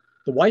race.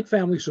 The white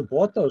families who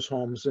bought those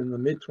homes in the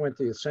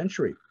mid-20th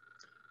century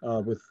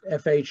with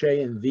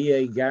FHA and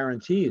VA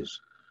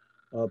guarantees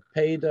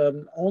paid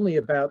only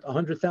about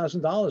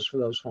 $100,000 for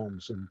those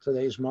homes in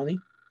today's money.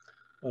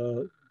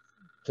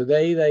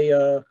 Today,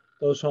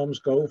 those homes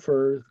go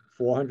for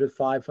 $400,000,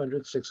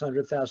 $500,000,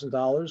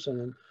 $600,000,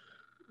 and in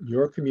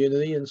your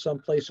community, in some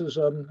places,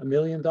 $1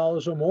 million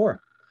or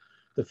more.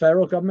 The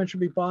federal government should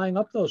be buying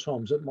up those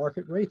homes at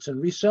market rates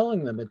and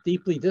reselling them at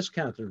deeply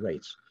discounted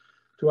rates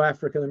to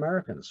African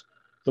Americans.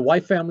 The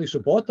white families who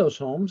bought those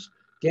homes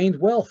gained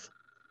wealth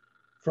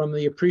from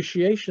the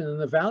appreciation and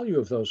the value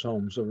of those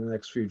homes over the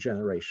next few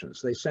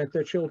generations. They sent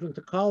their children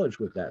to college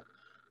with that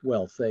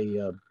wealth. They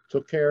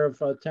took care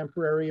of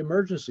temporary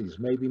emergencies,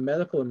 maybe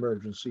medical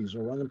emergencies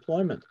or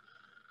unemployment.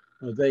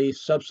 They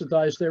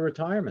subsidized their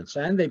retirements,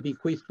 and they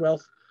bequeathed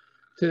wealth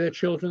to their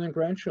children and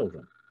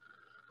grandchildren,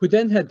 who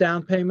then had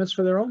down payments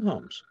for their own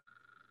homes.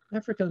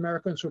 African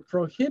Americans were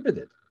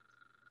prohibited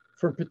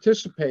from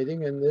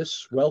participating in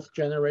this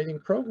wealth-generating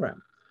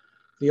program.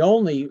 The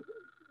only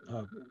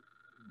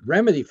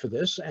remedy for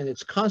this, and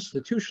it's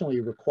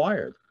constitutionally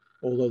required,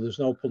 although there's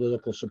no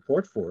political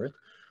support for it,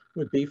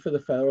 would be for the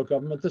federal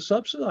government to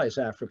subsidize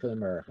African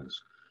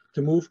Americans,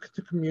 to move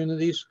to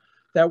communities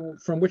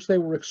from which they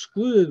were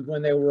excluded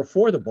when they were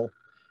affordable,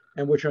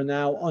 and which are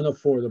now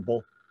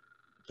unaffordable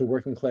to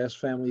working class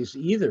families,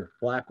 either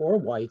black or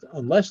white,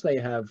 unless they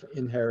have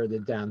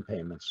inherited down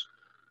payments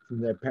from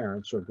their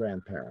parents or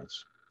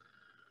grandparents.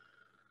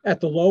 At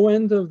the low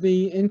end of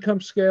the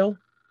income scale,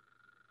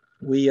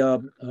 we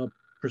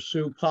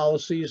pursue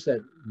policies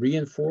that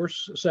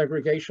reinforce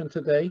segregation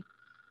today.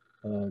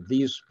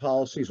 These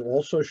policies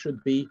also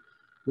should be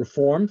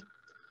reformed.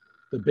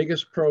 The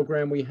biggest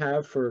program we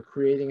have for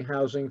creating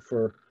housing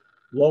for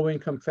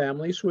low-income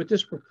families who are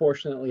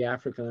disproportionately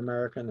African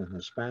American and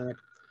Hispanic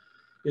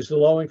is the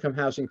Low-Income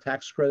Housing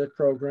Tax Credit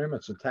Program.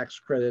 It's a tax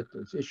credit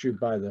that's issued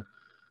by the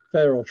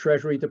Federal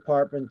Treasury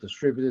Department,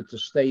 distributed to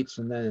states,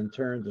 and then in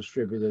turn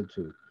distributed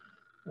to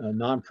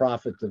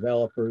nonprofit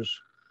developers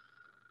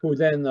who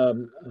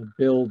then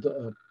build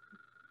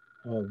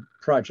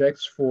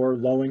projects for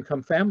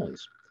low-income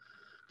families.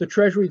 The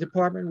Treasury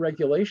Department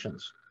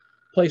regulations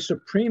place a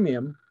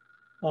premium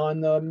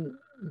on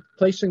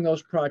placing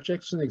those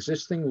projects in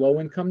existing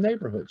low-income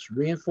neighborhoods,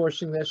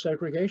 reinforcing their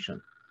segregation.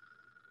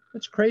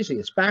 It's crazy,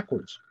 it's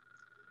backwards.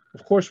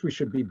 Of course, we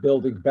should be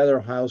building better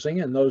housing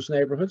in those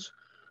neighborhoods.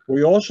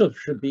 We also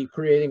should be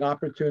creating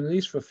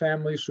opportunities for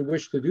families who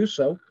wish to do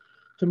so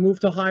to move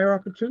to higher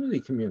opportunity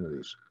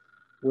communities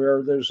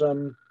where there's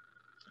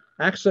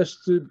access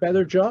to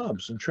better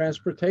jobs and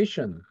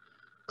transportation,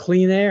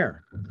 clean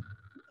air,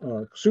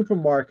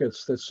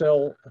 supermarkets that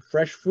sell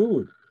fresh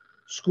food,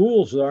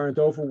 schools that aren't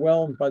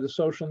overwhelmed by the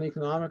social and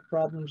economic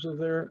problems of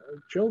their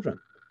children.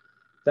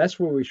 That's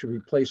where we should be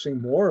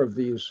placing more of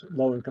these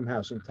low-income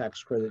housing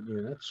tax credit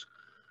units.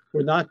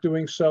 We're not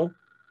doing so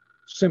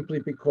simply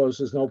because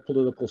there's no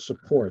political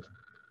support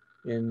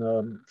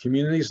in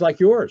communities like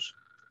yours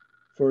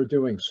for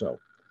doing so.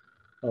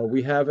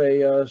 We have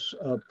a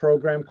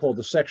program called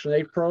the Section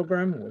 8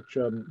 program,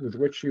 with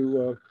which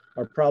you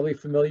are probably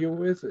familiar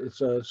with.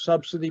 It's a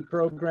subsidy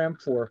program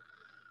for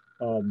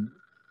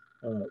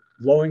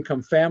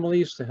low-income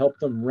families to help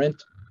them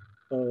rent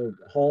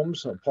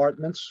homes,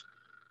 apartments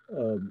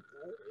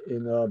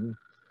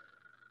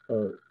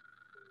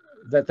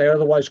that they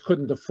otherwise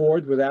couldn't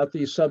afford without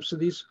these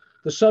subsidies.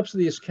 The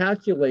subsidy is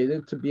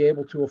calculated to be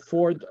able to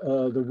afford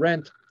the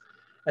rent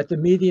at the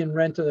median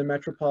rent of the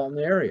metropolitan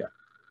area.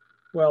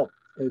 Well,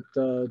 it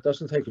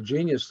doesn't take a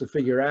genius to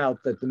figure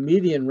out that the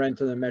median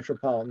rent in the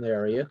metropolitan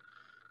area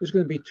is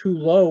going to be too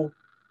low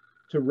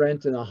to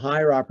rent in a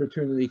higher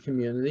opportunity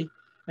community,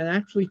 and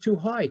actually too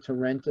high to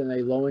rent in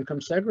a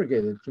low-income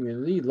segregated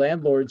community.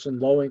 Landlords in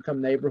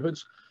low-income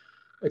neighborhoods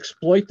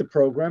exploit the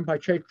program by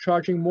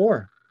charging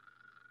more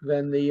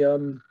than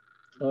the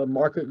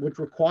market would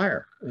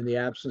require in the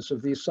absence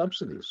of these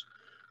subsidies.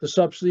 The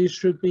subsidies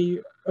should be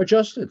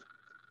adjusted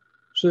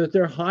so that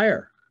they're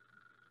higher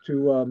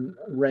to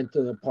rent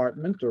an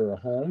apartment or a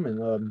home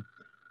in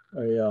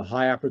a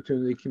high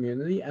opportunity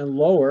community, and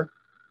lower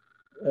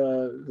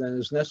than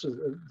is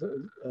necessary.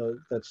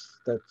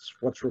 That's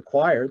what's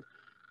required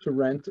to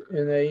rent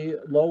in a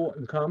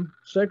low-income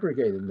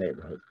segregated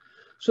neighborhood.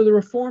 So the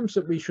reforms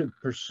that we should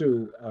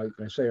pursue,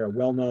 I say, are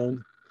well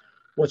known.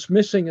 What's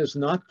missing is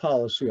not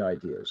policy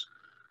ideas.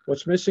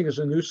 What's missing is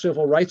a new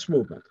civil rights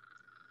movement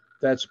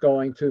that's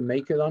going to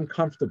make it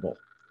uncomfortable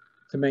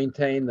to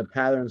maintain the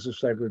patterns of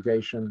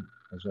segregation,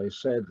 as I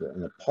said,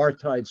 an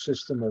apartheid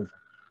system of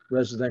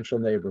residential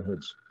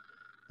neighborhoods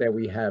that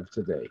we have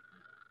today.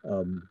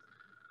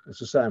 As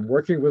I said, I'm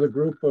working with a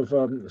group of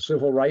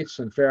civil rights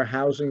and fair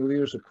housing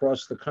leaders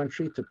across the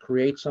country to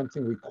create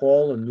something we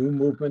call a new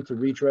movement to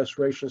redress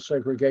racial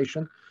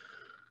segregation,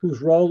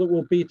 whose role it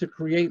will be to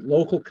create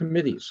local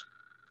committees,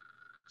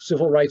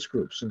 civil rights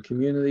groups in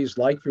communities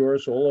like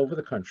yours all over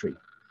the country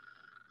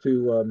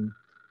to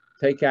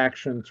take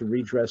action to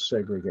redress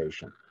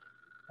segregation.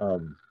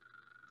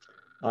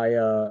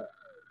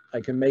 I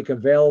can make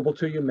available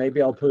to you,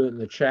 maybe I'll put it in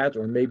the chat,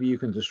 or maybe you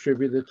can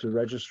distribute it to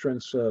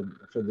registrants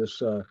for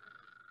this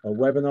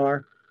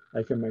webinar.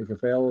 I can make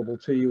available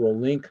to you a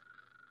link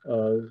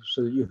so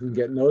that you can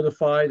get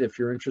notified if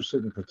you're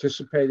interested in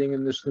participating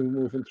in this new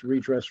movement to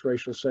redress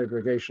racial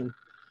segregation.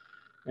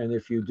 And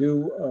if you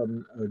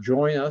do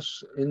join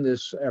us in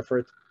this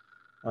effort,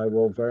 I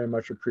will very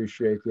much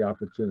appreciate the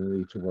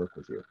opportunity to work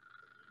with you.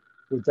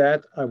 With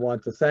that, I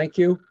want to thank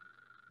you,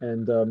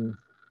 and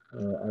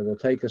I will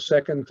take a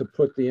second to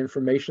put the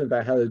information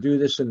about how to do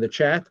this in the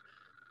chat,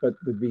 but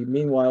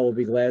meanwhile, we'll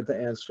be glad to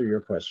answer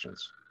your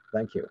questions.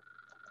 Thank you.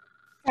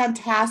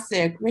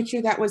 Fantastic.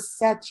 Richard, that was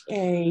such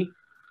a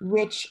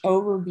rich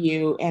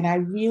overview, and I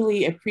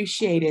really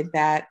appreciated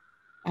that.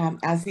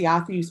 As the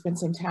author, you spent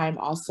some time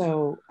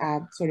also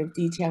sort of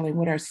detailing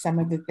what are some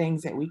of the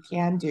things that we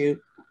can do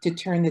to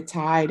turn the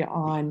tide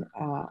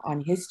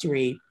on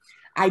history.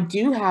 I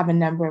do have a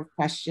number of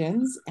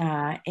questions,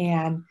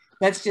 and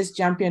let's just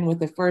jump in with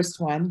the first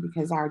one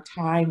because our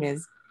time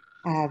is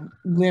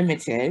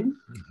limited.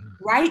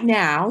 Right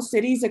now,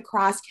 cities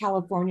across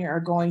California are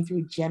going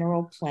through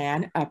general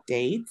plan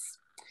updates,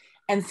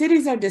 and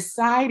cities are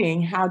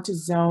deciding how to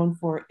zone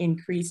for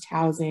increased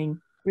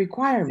housing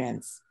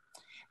requirements.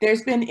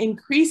 There's been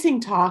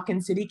increasing talk in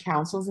city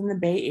councils in the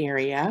Bay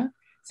Area,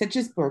 such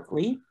as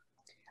Berkeley,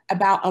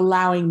 about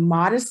allowing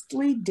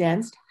modestly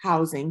dense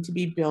housing to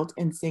be built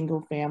in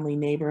single-family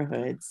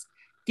neighborhoods,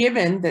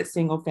 given that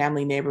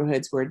single-family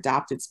neighborhoods were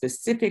adopted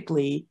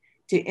specifically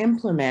to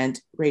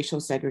implement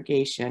racial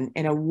segregation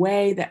in a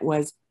way that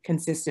was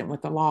consistent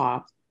with the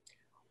law.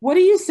 What do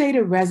you say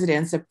to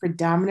residents of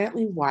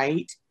predominantly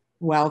white,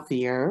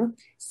 wealthier,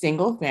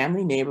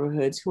 single-family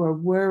neighborhoods who are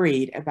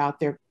worried about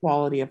their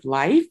quality of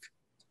life,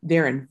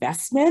 their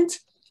investment,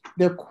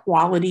 the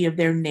quality of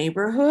their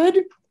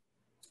neighborhood,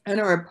 and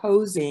are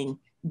opposing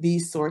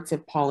these sorts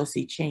of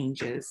policy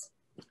changes?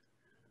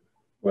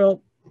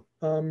 Well,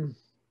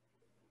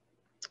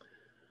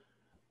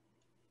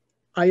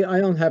 I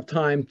don't have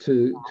time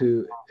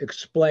to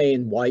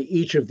explain why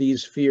each of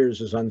these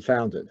fears is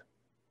unfounded.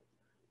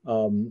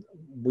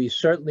 We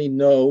certainly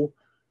know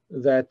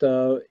that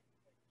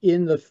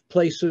in the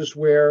places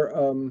where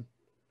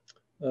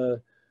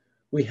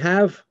we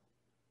have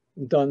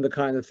done the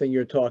kind of thing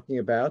you're talking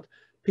about,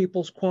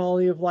 people's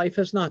quality of life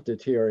has not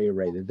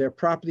deteriorated. Their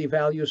property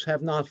values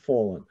have not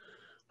fallen.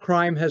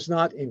 Crime has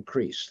not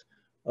increased.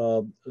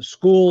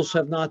 Schools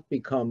have not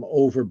become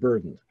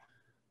overburdened.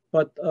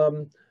 But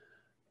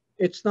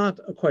it's not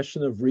a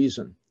question of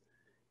reason.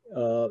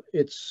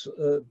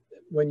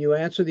 When you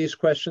answer these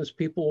questions,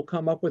 people will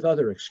come up with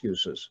other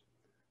excuses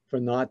for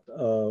not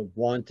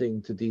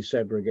wanting to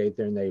desegregate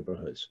their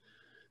neighborhoods.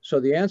 So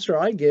the answer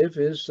I give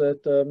is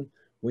that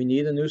we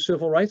need a new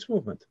civil rights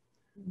movement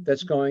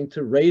that's going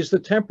to raise the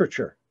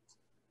temperature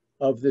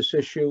of this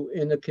issue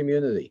in the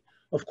community.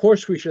 Of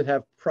course, we should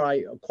have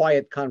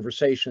quiet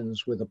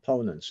conversations with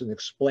opponents and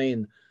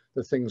explain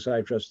the things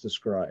I've just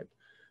described.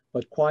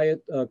 But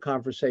quiet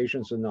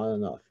conversations are not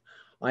enough.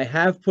 I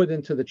have put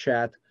into the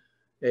chat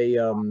a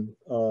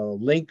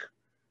link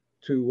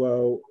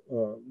to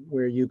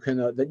where you can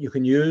that you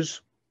can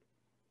use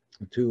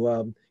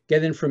to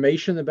get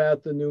information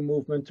about the new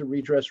movement to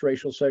redress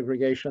racial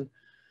segregation.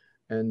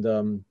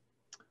 And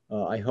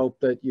I hope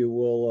that you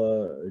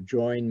will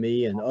join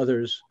me and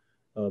others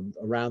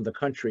around the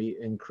country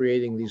in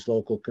creating these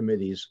local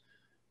committees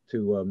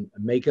to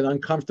make it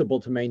uncomfortable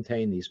to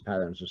maintain these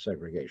patterns of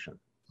segregation.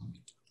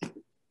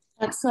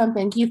 Excellent,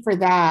 thank you for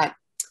that.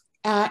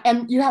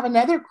 And you have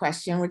another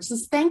question, which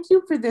says, thank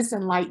you for this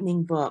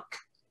enlightening book.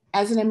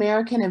 As an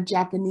American of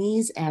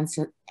Japanese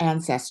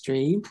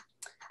ancestry,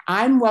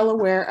 I'm well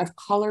aware of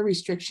color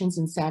restrictions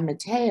in San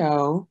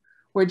Mateo,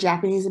 where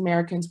Japanese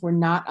Americans were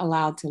not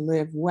allowed to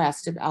live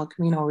west of El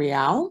Camino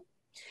Real,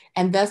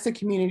 and thus the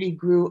community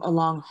grew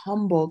along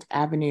Humboldt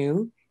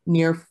Avenue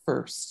near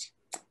First.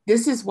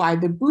 This is why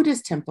the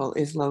Buddhist temple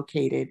is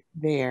located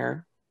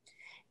there.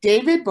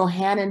 David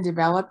Bohannon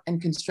developed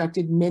and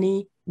constructed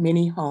many,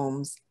 many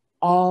homes,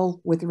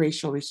 all with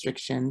racial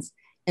restrictions,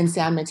 in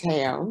San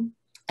Mateo,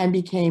 and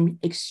became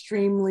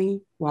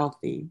extremely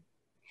wealthy.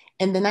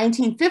 In the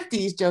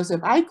 1950s,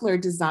 Joseph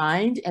Eichler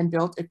designed and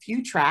built a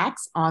few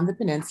tracts on the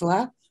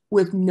peninsula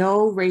with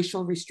no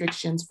racial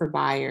restrictions for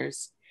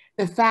buyers.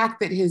 The fact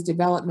that his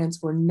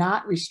developments were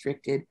not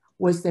restricted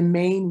was the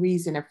main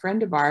reason a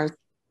friend of ours,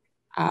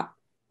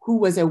 who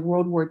was a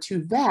World War II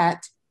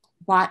vet,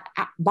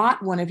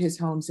 bought one of his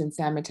homes in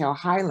San Mateo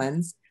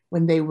Highlands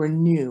when they were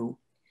new.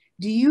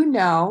 Do you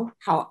know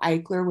how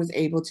Eichler was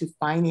able to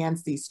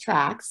finance these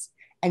tracts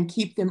and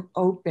keep them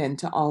open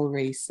to all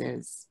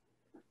races?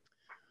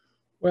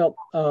 Well,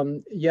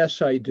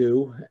 yes, I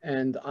do.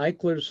 And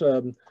Eichler's,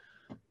 hold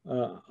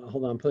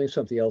on, I'm putting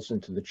something else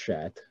into the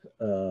chat.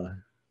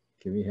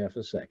 Give me half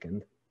a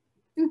second.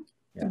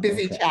 Yeah,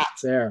 busy okay. chat.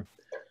 There.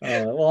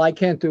 Well, I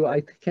can't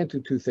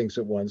do two things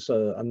at once.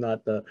 I'm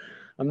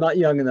not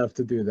young enough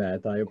to do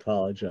that. I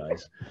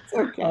apologize. It's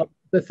okay.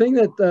 The thing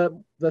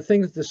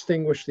that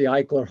distinguished the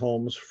Eichler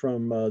homes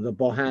from the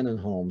Bohannon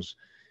homes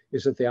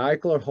is that the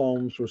Eichler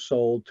homes were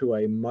sold to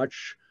a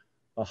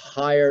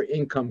higher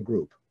income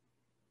group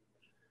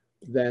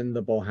than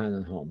the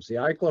Bohannon homes. The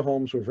Eichler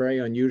homes were very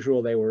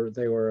unusual. They were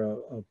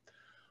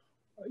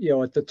you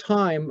know, at the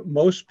time,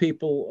 most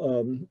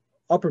people,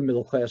 upper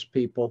middle class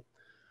people,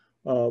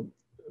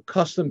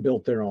 custom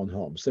built their own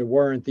homes. There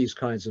weren't these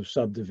kinds of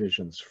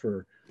subdivisions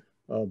for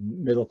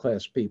middle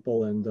class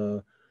people,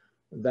 and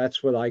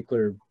that's what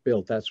Eichler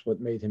built. That's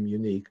what made him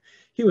unique.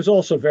 He was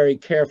also very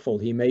careful.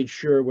 He made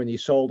sure when he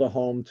sold a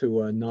home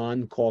to a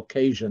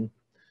non-Caucasian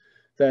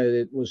that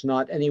it was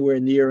not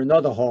anywhere near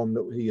another home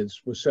that he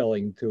was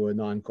selling to a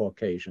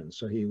non-Caucasian.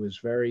 So he was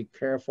very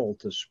careful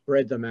to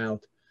spread them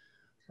out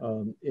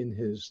in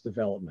his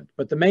development.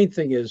 But the main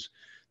thing is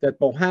that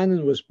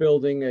Bohannon was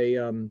building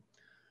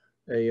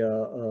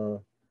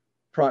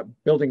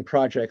building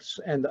projects.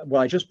 And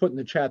what I just put in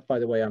the chat, by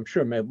the way, I'm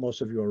sure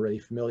most of you are already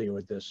familiar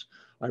with this.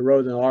 I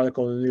wrote an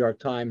article in the New York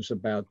Times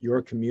about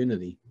your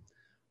community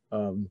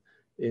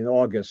in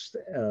August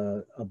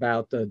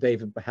about how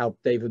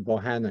David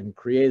Bohannon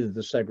created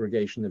the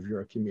segregation of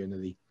your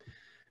community.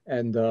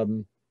 And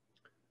I'm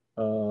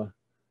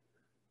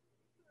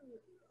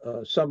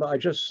sorry,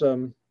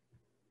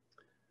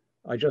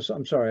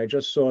 I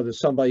just saw that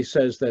somebody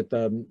says that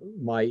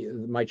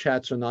my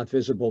chats are not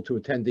visible to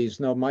attendees.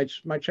 No, my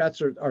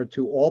chats are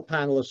to all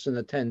panelists and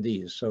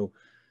attendees. So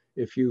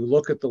if you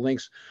look at the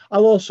links, I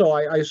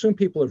assume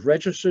people have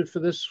registered for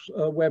this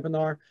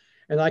webinar,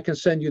 and I can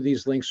send you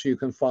these links so you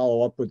can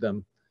follow up with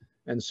them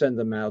and send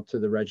them out to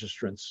the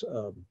registrants.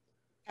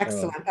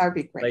 Excellent, that would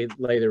be great.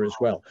 Later as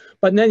well.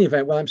 But in any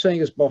event, what I'm saying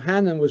is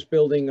Bohannon was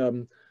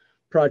building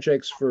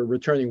projects for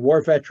returning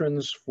war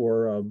veterans,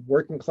 for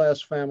working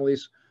class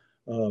families,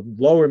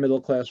 lower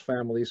middle class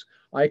families.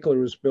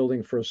 Eichler was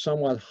building for a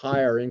somewhat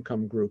higher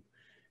income group,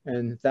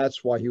 and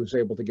that's why he was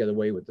able to get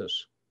away with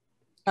this.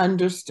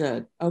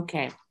 Understood.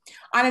 Okay.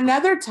 On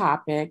another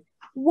topic,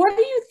 what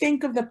do you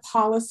think of the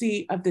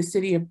policy of the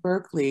city of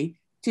Berkeley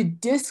to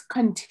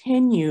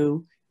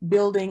discontinue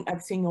building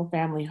of single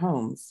family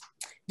homes?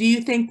 Do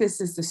you think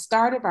this is the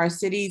start of other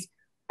cities,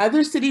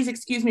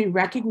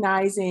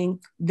 recognizing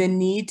the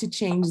need to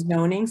change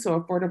zoning so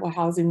affordable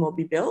housing will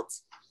be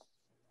built?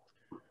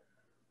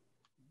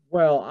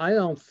 Well, I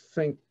don't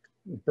think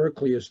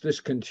Berkeley is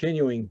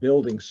discontinuing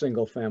building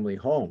single family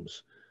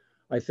homes.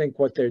 I think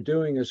what they're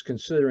doing is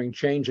considering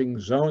changing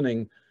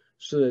zoning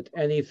so that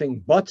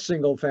anything but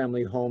single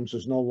family homes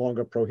is no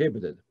longer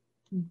prohibited.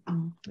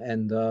 Mm-hmm.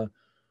 And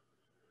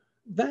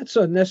that's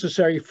a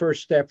necessary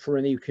first step for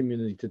any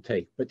community to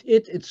take, but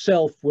it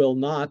itself will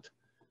not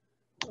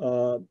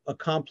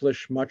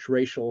accomplish much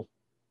racial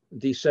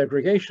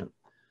desegregation.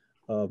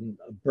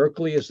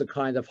 Berkeley is the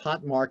kind of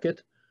hot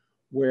market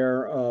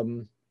where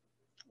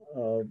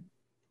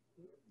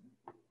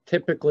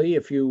typically,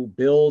 if you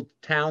build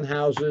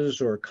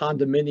townhouses or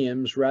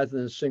condominiums rather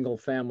than single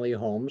family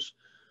homes,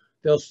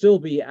 they'll still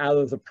be out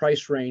of the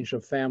price range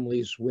of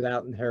families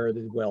without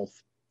inherited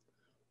wealth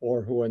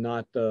or who are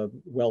not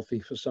wealthy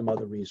for some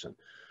other reason.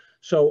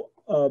 So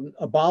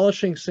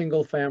abolishing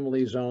single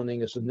family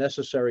zoning is a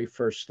necessary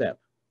first step.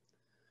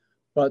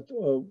 But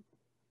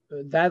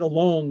that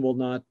alone will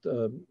not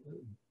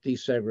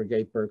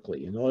desegregate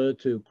Berkeley. In order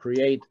to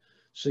create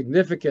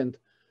significant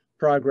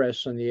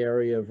progress in the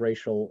area of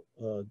racial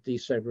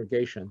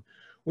desegregation,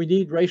 we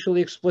need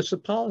racially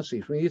explicit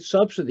policies. We need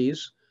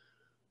subsidies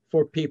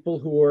for people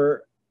who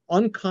are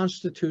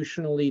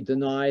unconstitutionally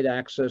denied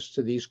access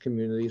to these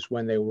communities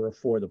when they were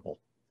affordable.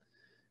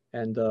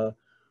 And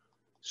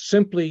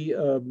simply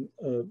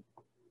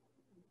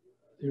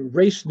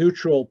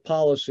race-neutral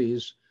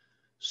policies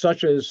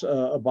such as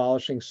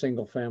abolishing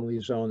single-family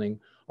zoning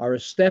are a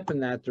step in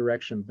that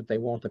direction, but they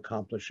won't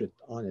accomplish it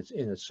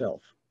in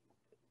itself.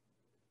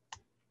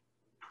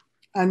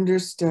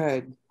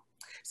 Understood.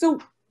 So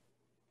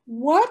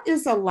what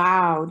is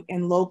allowed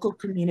in local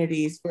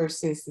communities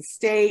versus the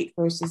state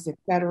versus the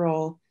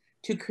federal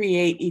to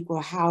create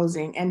equal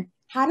housing? And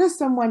how does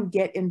someone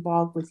get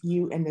involved with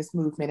you in this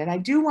movement? And I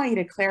do want you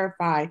to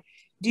clarify,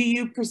 do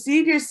you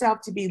perceive yourself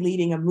to be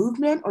leading a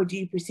movement, or do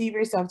you perceive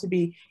yourself to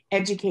be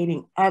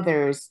educating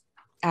others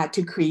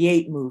to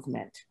create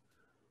movement?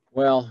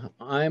 Well,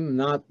 I'm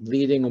not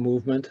leading a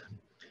movement,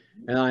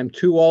 and I'm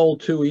too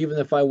old to, even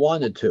if I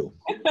wanted to.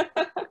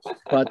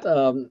 But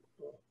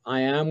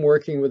I am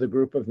working with a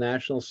group of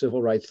national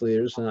civil rights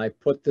leaders, and I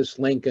put this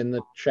link in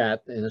the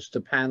chat, and it's to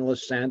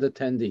panelists and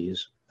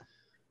attendees.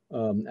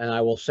 And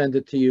I will send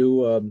it to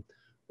you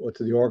or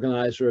to the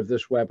organizer of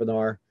this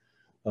webinar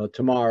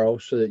tomorrow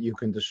so that you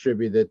can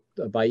distribute it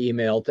by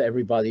email to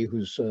everybody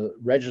who's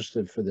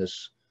registered for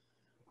this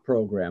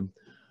program.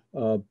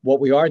 What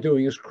we are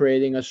doing is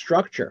creating a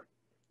structure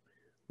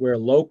where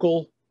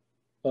local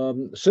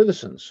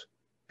citizens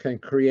can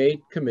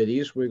create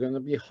committees. We're going to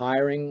be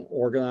hiring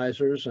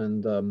organizers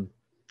and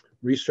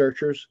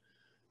researchers.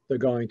 They're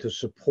going to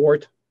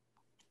support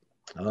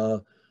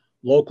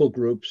local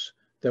groups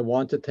that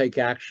want to take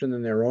action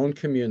in their own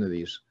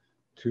communities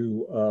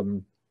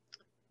to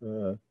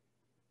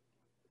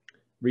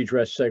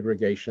redress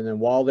segregation. And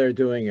while they're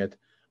doing it,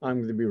 I'm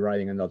going to be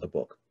writing another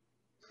book.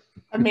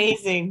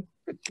 Amazing.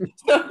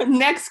 So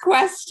next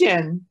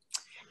question.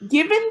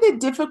 Given the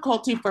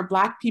difficulty for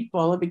Black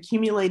people of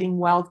accumulating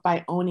wealth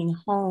by owning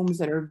homes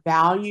that are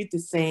valued the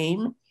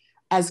same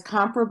as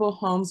comparable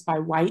homes by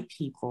white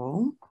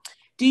people,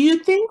 do you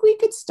think we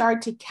could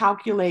start to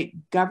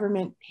calculate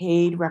government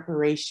paid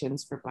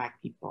reparations for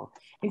Black people?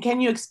 And can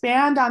you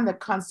expand on the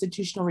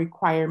constitutional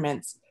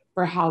requirements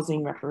for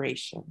housing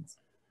reparations?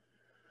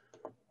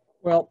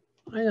 Well,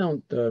 I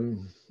don't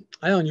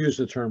use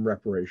the term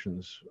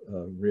reparations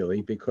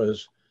really,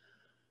 because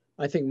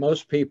I think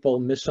most people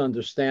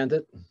misunderstand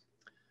it.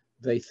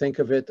 They think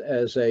of it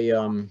as a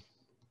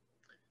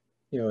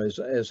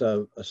as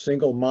a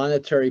single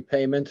monetary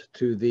payment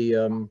to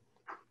the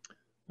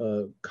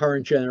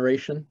current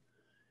generation.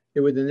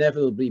 It would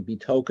inevitably be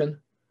token.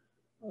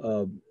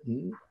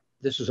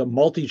 This is a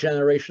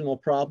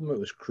multi-generational problem. It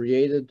was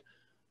created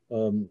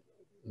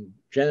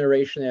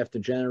generation after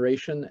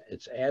generation.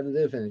 It's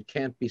additive and it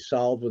can't be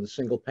solved with a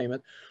single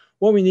payment.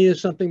 What we need is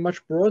something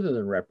much broader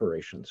than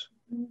reparations.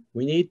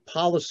 We need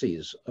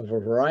policies of a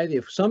variety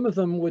of, some of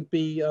them would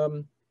be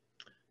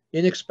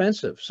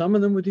inexpensive. Some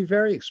of them would be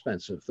very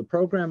expensive. The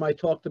program I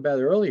talked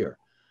about earlier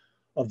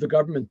of the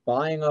government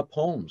buying up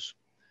homes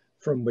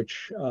from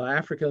which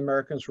African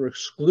Americans were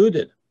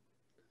excluded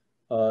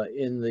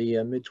in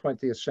the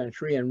mid-20th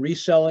century and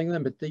reselling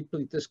them at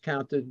deeply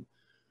discounted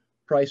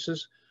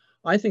prices.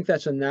 I think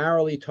that's a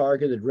narrowly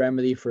targeted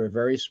remedy for a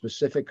very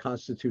specific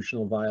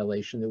constitutional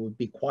violation. It would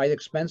be quite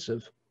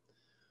expensive,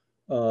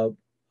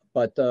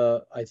 but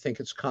I think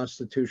it's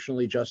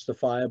constitutionally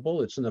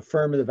justifiable. It's an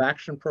affirmative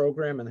action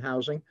program in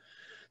housing.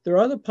 There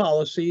are other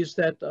policies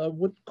that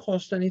wouldn't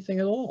cost anything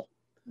at all.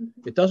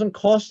 It doesn't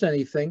cost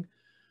anything,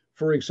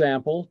 for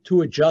example,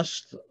 to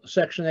adjust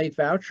Section 8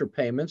 voucher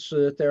payments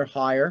so that they're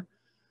higher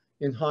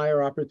in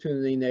higher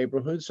opportunity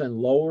neighborhoods and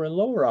lower in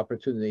lower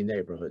opportunity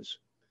neighborhoods.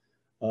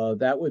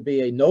 That would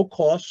be a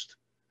no-cost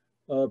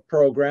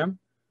program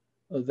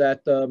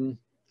that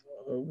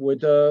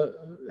would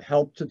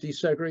help to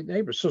desegregate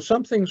neighbors. So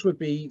some things would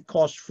be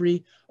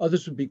cost-free,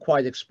 others would be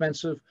quite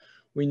expensive.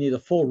 We need a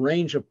full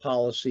range of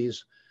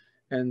policies,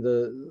 and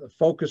the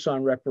focus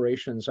on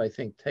reparations, I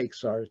think,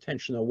 takes our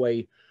attention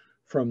away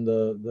from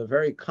the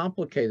very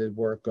complicated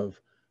work of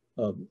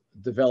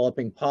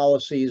developing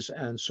policies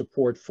and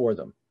support for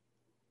them.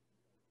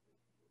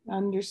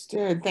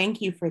 Understood.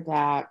 Thank you for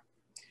that.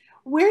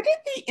 Where did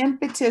the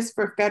impetus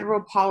for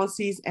federal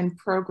policies and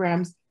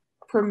programs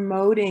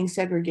promoting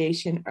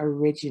segregation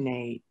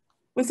originate?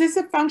 Was this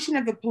a function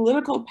of the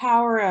political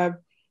power of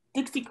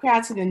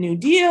Dixiecrats in the New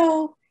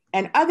Deal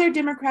and other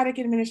Democratic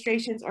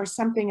administrations, or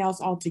something else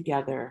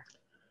altogether?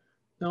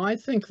 No, I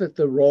think that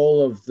the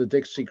role of the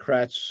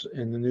Dixiecrats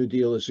in the New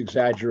Deal is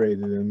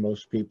exaggerated in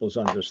most people's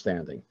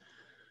understanding.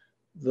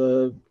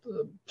 The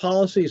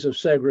policies of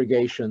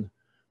segregation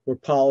were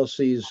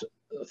policies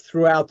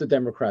throughout the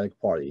Democratic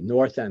Party,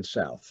 North and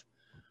South.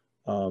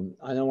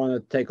 I don't want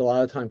to take a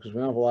lot of time because we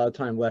don't have a lot of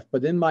time left,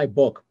 but in my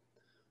book,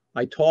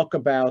 I talk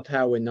about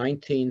how in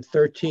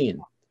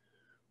 1913,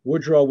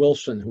 Woodrow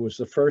Wilson, who was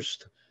the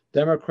first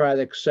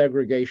Democratic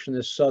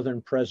segregationist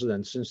Southern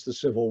president since the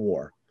Civil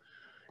War,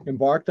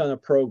 embarked on a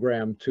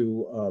program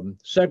to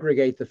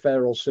segregate the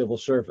federal civil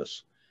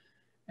service.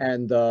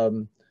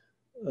 And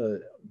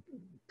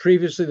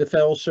previously, the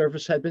federal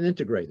service had been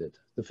integrated.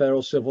 The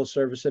federal civil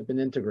service had been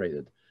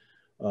integrated.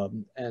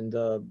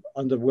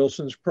 Under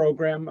Wilson's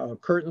program,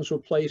 curtains were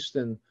placed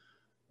in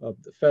the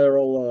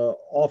federal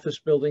office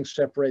buildings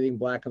separating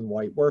Black and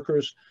white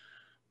workers.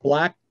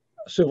 Black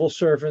civil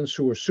servants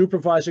who were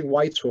supervising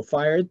whites were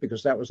fired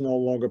because that was no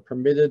longer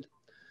permitted.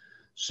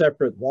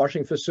 Separate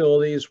washing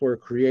facilities were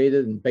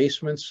created in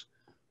basements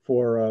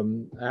for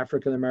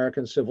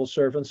African-American civil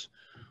servants.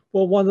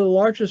 Well, one of the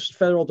largest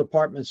federal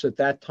departments at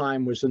that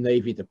time was the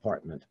Navy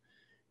Department.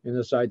 And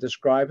as I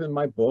describe in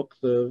my book,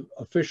 the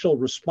official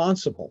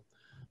responsible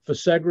for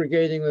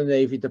segregating the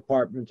Navy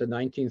Department in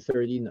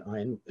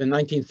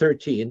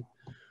 1913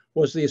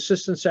 was the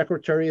Assistant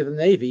Secretary of the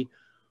Navy,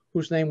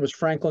 whose name was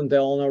Franklin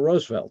Delano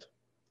Roosevelt.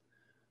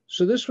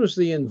 So this was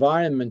the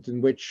environment in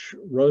which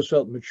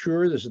Roosevelt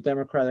matured as a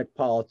Democratic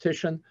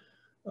politician.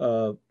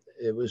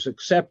 It was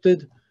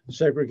accepted,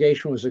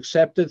 segregation was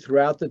accepted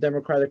throughout the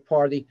Democratic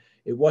Party.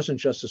 It wasn't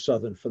just a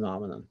Southern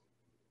phenomenon.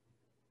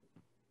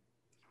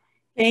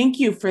 Thank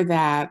you for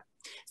that.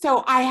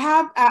 So I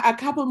have a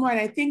couple more, and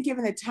I think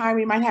given the time,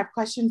 we might have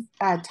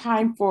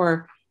time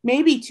for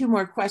maybe two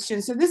more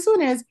questions. So this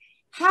one is,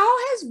 how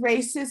has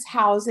racist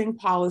housing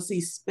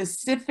policy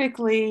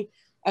specifically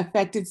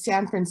affected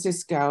San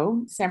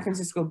Francisco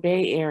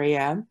Bay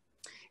Area,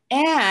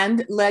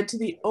 and led to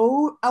the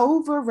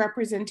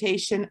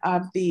over-representation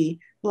of the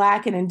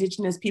Black and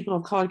Indigenous people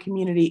of color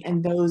community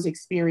and those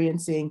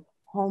experiencing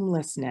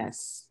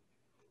homelessness?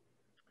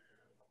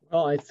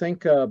 Well, I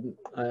think I don't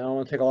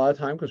want to take a lot of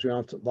time because we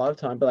don't have a lot of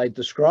time, but I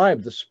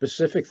described the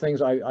specific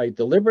things. I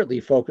deliberately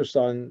focused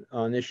on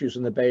issues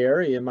in the Bay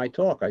Area in my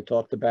talk. I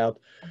talked about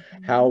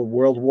how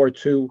World War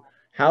II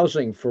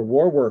housing for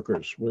war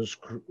workers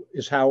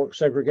is how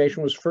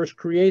segregation was first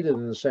created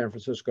in the San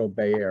Francisco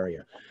Bay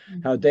Area.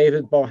 How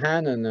David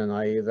Bohannon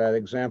and that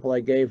example I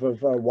gave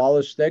of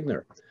Wallace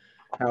Stegner,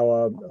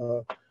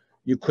 how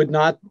you could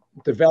not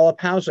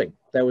develop housing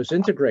that was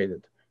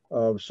integrated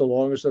so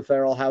long as the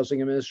Federal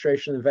Housing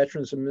Administration and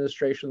Veterans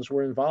Administrations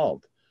were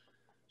involved.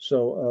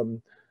 So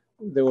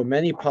there were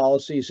many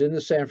policies in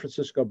the San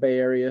Francisco Bay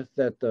Area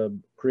that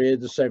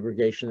created the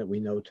segregation that we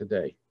know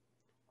today.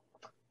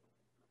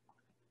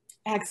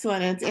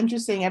 Excellent. It's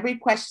interesting. Every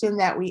question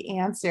that we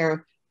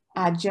answer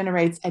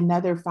generates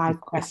another 5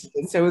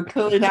 questions. So we're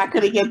clearly not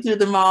going to get through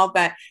them all,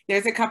 but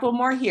there's a couple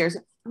more here.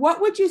 So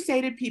what would you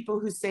say to people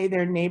who say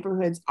their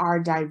neighborhoods are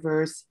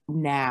diverse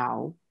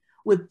now,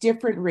 with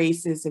different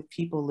races of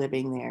people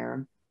living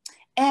there,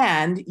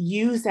 and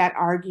use that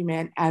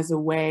argument as a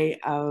way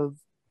of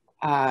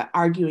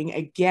arguing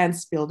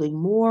against building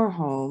more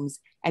homes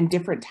and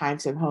different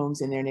types of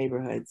homes in their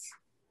neighborhoods?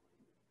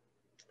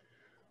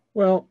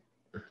 Well,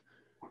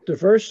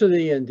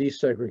 diversity and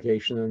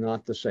desegregation are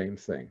not the same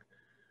thing.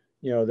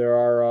 You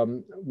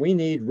know, we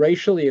need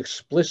racially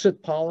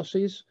explicit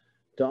policies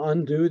to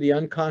undo the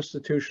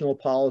unconstitutional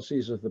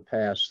policies of the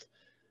past.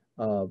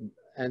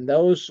 And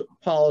those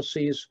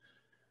policies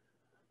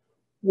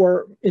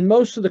were, in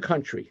most of the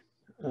country,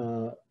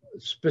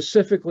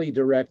 specifically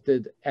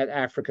directed at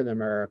African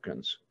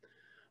Americans.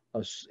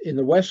 In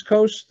the West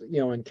Coast, you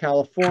know, in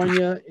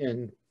California,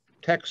 in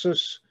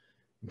Texas,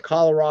 in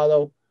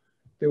Colorado,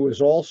 there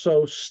was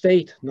also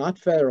state, not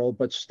federal,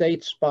 but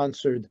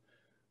state-sponsored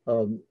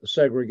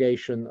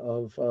segregation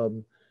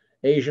of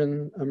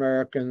Asian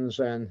Americans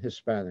and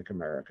Hispanic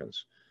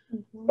Americans.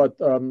 Mm-hmm. But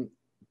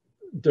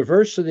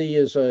diversity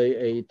is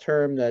a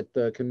term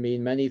that can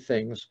mean many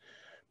things.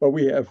 But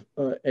we have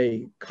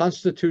a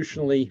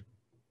constitutionally,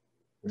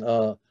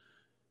 an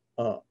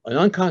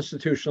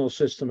unconstitutional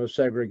system of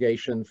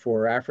segregation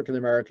for African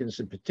Americans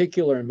in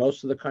particular in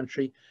most of the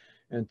country,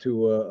 and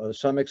to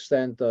some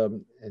extent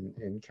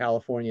in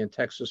California and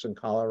Texas and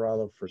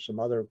Colorado for some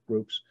other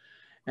groups.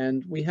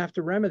 And we have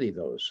to remedy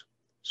those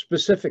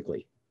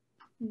specifically.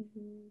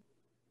 Mm-hmm.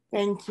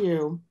 Thank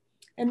you.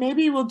 And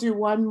maybe we'll do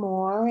one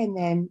more and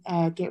then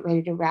get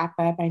ready to wrap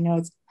up. I know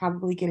it's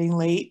probably getting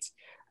late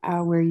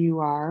where you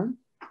are.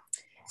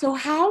 So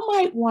how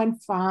might one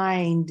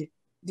find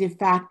de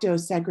facto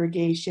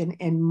segregation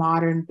in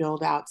modern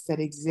build-outs that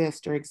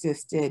exist or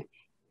existed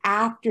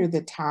after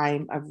the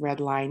time of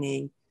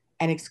redlining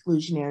and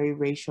exclusionary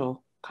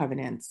racial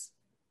covenants?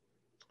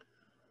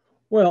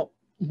 Well,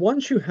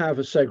 once you have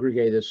a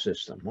segregated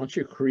system, once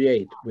you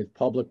create with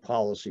public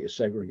policy a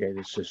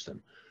segregated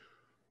system,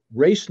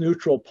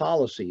 race-neutral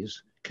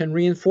policies can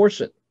reinforce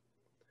it.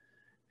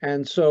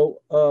 And so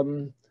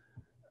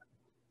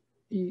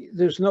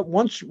there's no,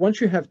 once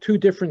you have two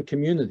different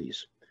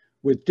communities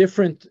with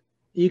different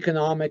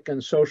economic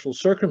and social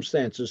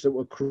circumstances that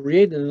were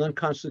created in an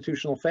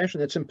unconstitutional fashion,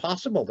 it's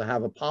impossible to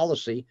have a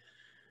policy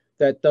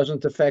that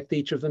doesn't affect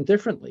each of them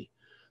differently.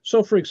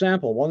 So for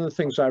example, one of the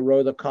things I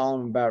wrote a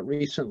column about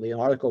recently, an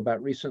article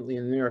about recently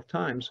in the New York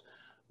Times,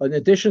 in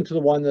addition to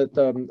the one that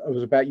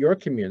was about your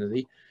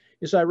community,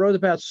 is I wrote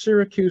about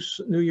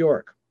Syracuse, New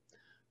York.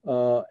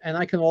 And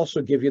I can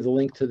also give you the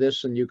link to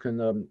this, and you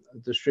can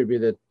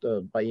distribute it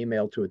by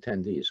email to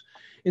attendees.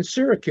 In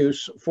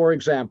Syracuse, for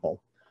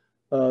example,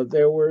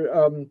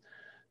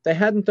 they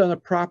hadn't done a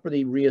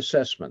property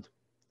reassessment.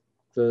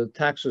 The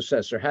tax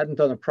assessor hadn't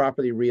done a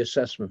property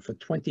reassessment for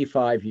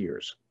 25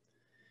 years.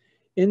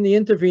 In the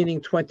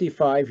intervening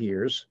 25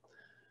 years,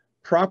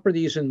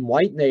 properties in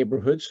white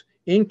neighborhoods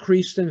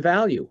increased in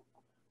value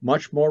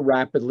much more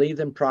rapidly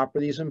than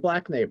properties in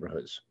Black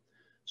neighborhoods.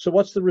 So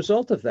what's the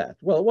result of that?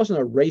 Well, it wasn't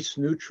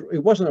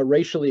a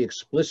racially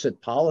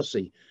explicit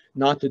policy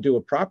not to do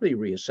a property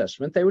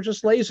reassessment. They were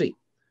just lazy.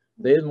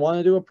 They didn't want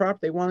to do a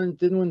property. They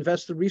didn't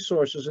invest the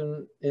resources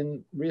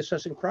in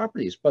reassessing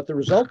properties. But the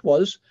result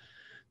was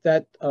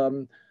that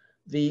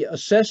the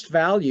assessed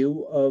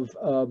value of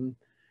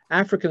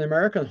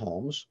African-American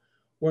homes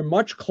were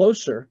much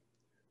closer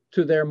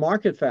to their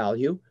market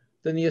value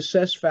than the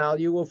assessed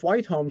value of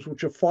white homes,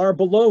 which are far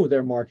below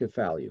their market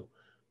value.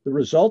 The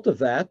result of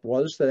that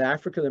was that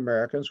African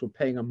Americans were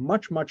paying a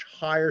much, much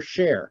higher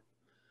share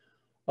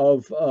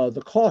of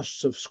the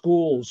costs of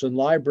schools and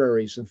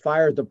libraries and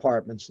fire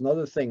departments and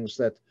other things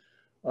that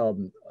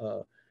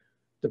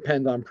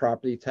depend on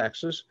property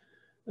taxes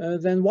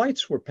than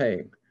whites were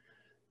paying.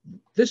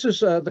 this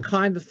is the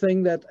kind of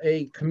thing that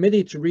a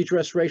committee to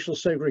redress racial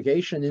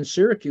segregation in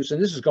Syracuse,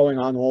 and this is going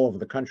on all over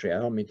the country. I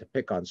don't mean to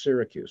pick on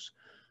Syracuse.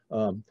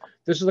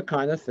 This is the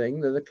kind of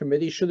thing that a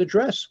committee should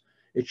address.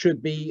 It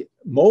should be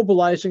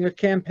mobilizing a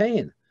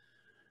campaign,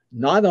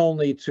 not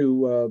only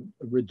to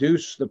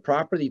reduce the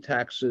property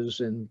taxes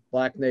in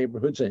Black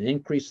neighborhoods and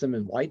increase them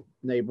in white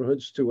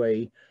neighborhoods to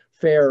a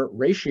fair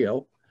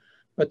ratio,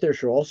 but there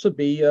should also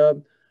be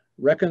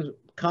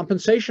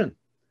compensation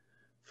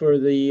for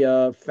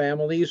the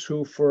families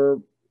who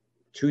for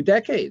 2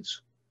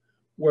 decades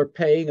were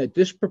paying a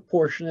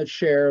disproportionate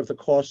share of the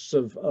costs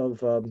of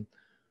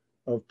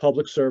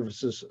public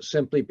services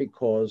simply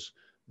because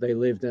they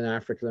lived in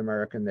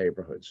African-American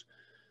neighborhoods.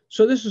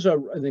 So this is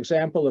an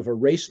example of a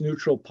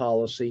race-neutral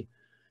policy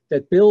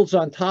that builds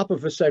on top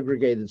of a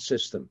segregated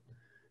system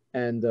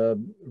and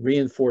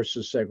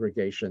reinforces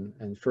segregation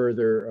and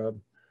further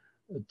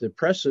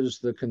depresses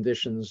the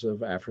conditions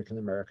of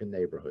African-American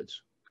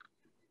neighborhoods.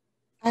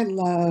 I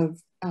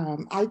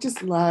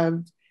just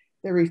loved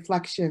the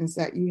reflections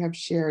that you have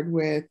shared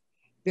with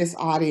this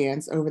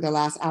audience over the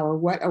last hour.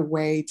 What a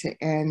way to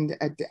end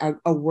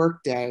a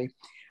work day.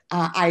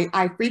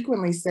 I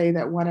frequently say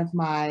that one of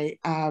my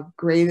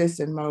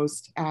greatest and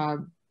most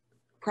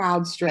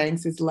proud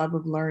strengths is love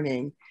of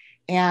learning.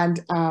 And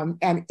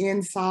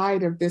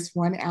inside of this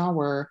 1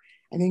 hour,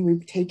 I think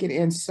we've taken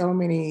in so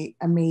many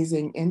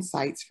amazing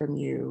insights from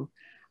you.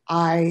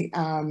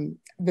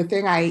 The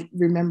thing I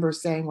remember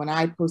saying when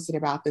I posted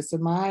about this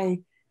in my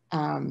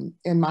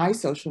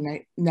social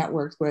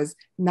networks was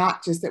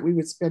not just that we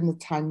would spend the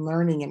time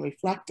learning and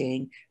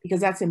reflecting, because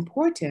that's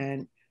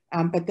important,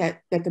 but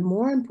that the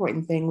more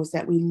important thing was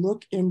that we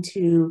look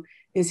into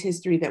this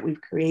history that we've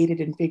created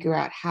and figure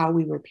out how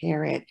we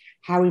repair it,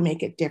 how we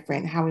make it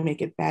different, how we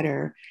make it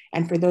better.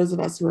 And for those of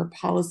us who are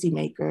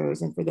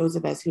policymakers, and for those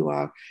of us who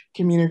are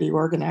community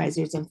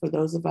organizers, and for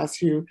those of us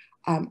who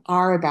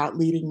are about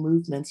leading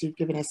movements, you've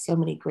given us so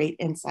many great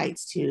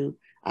insights to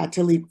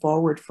leap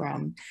forward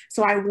from.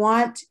 So I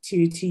want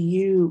to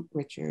you,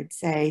 Richard,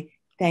 say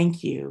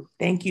thank you.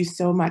 Thank you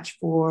so much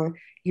for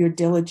your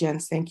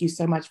diligence. Thank you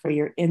so much for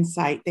your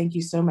insight. Thank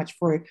you so much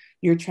for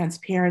your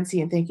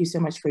transparency. And thank you so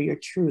much for your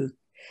truth.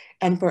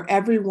 And for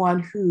everyone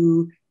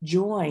who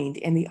joined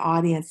in the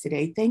audience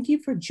today, thank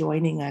you for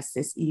joining us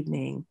this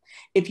evening.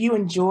 If you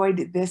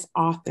enjoyed this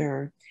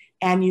author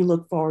and you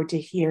look forward to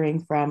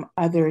hearing from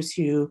others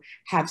who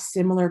have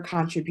similar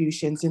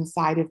contributions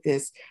inside of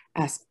this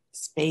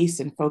space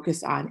and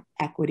focus on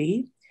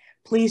equity,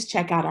 please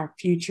check out our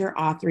future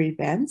author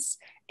events,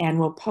 and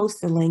we'll post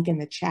the link in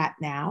the chat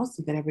now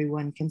so that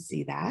everyone can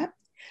see that.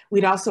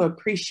 We'd also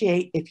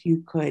appreciate if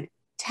you could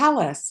tell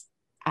us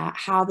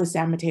how the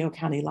San Mateo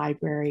County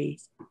Library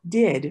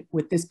did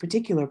with this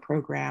particular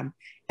program,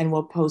 and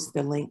we'll post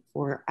the link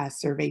for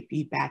survey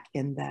feedback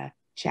in the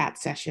chat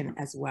session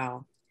as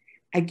well.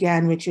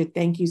 Again, Richard,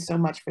 thank you so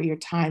much for your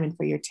time and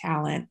for your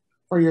talent,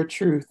 for your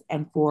truth,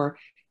 and for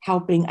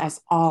helping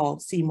us all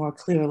see more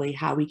clearly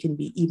how we can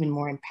be even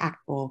more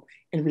impactful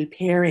in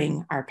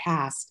repairing our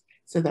past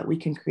so that we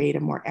can create a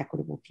more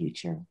equitable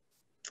future.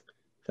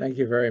 Thank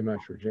you very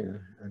much,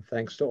 Regina. And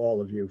thanks to all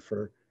of you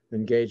for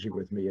engaging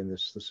with me in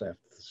this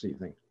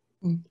evening.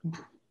 Mm-hmm.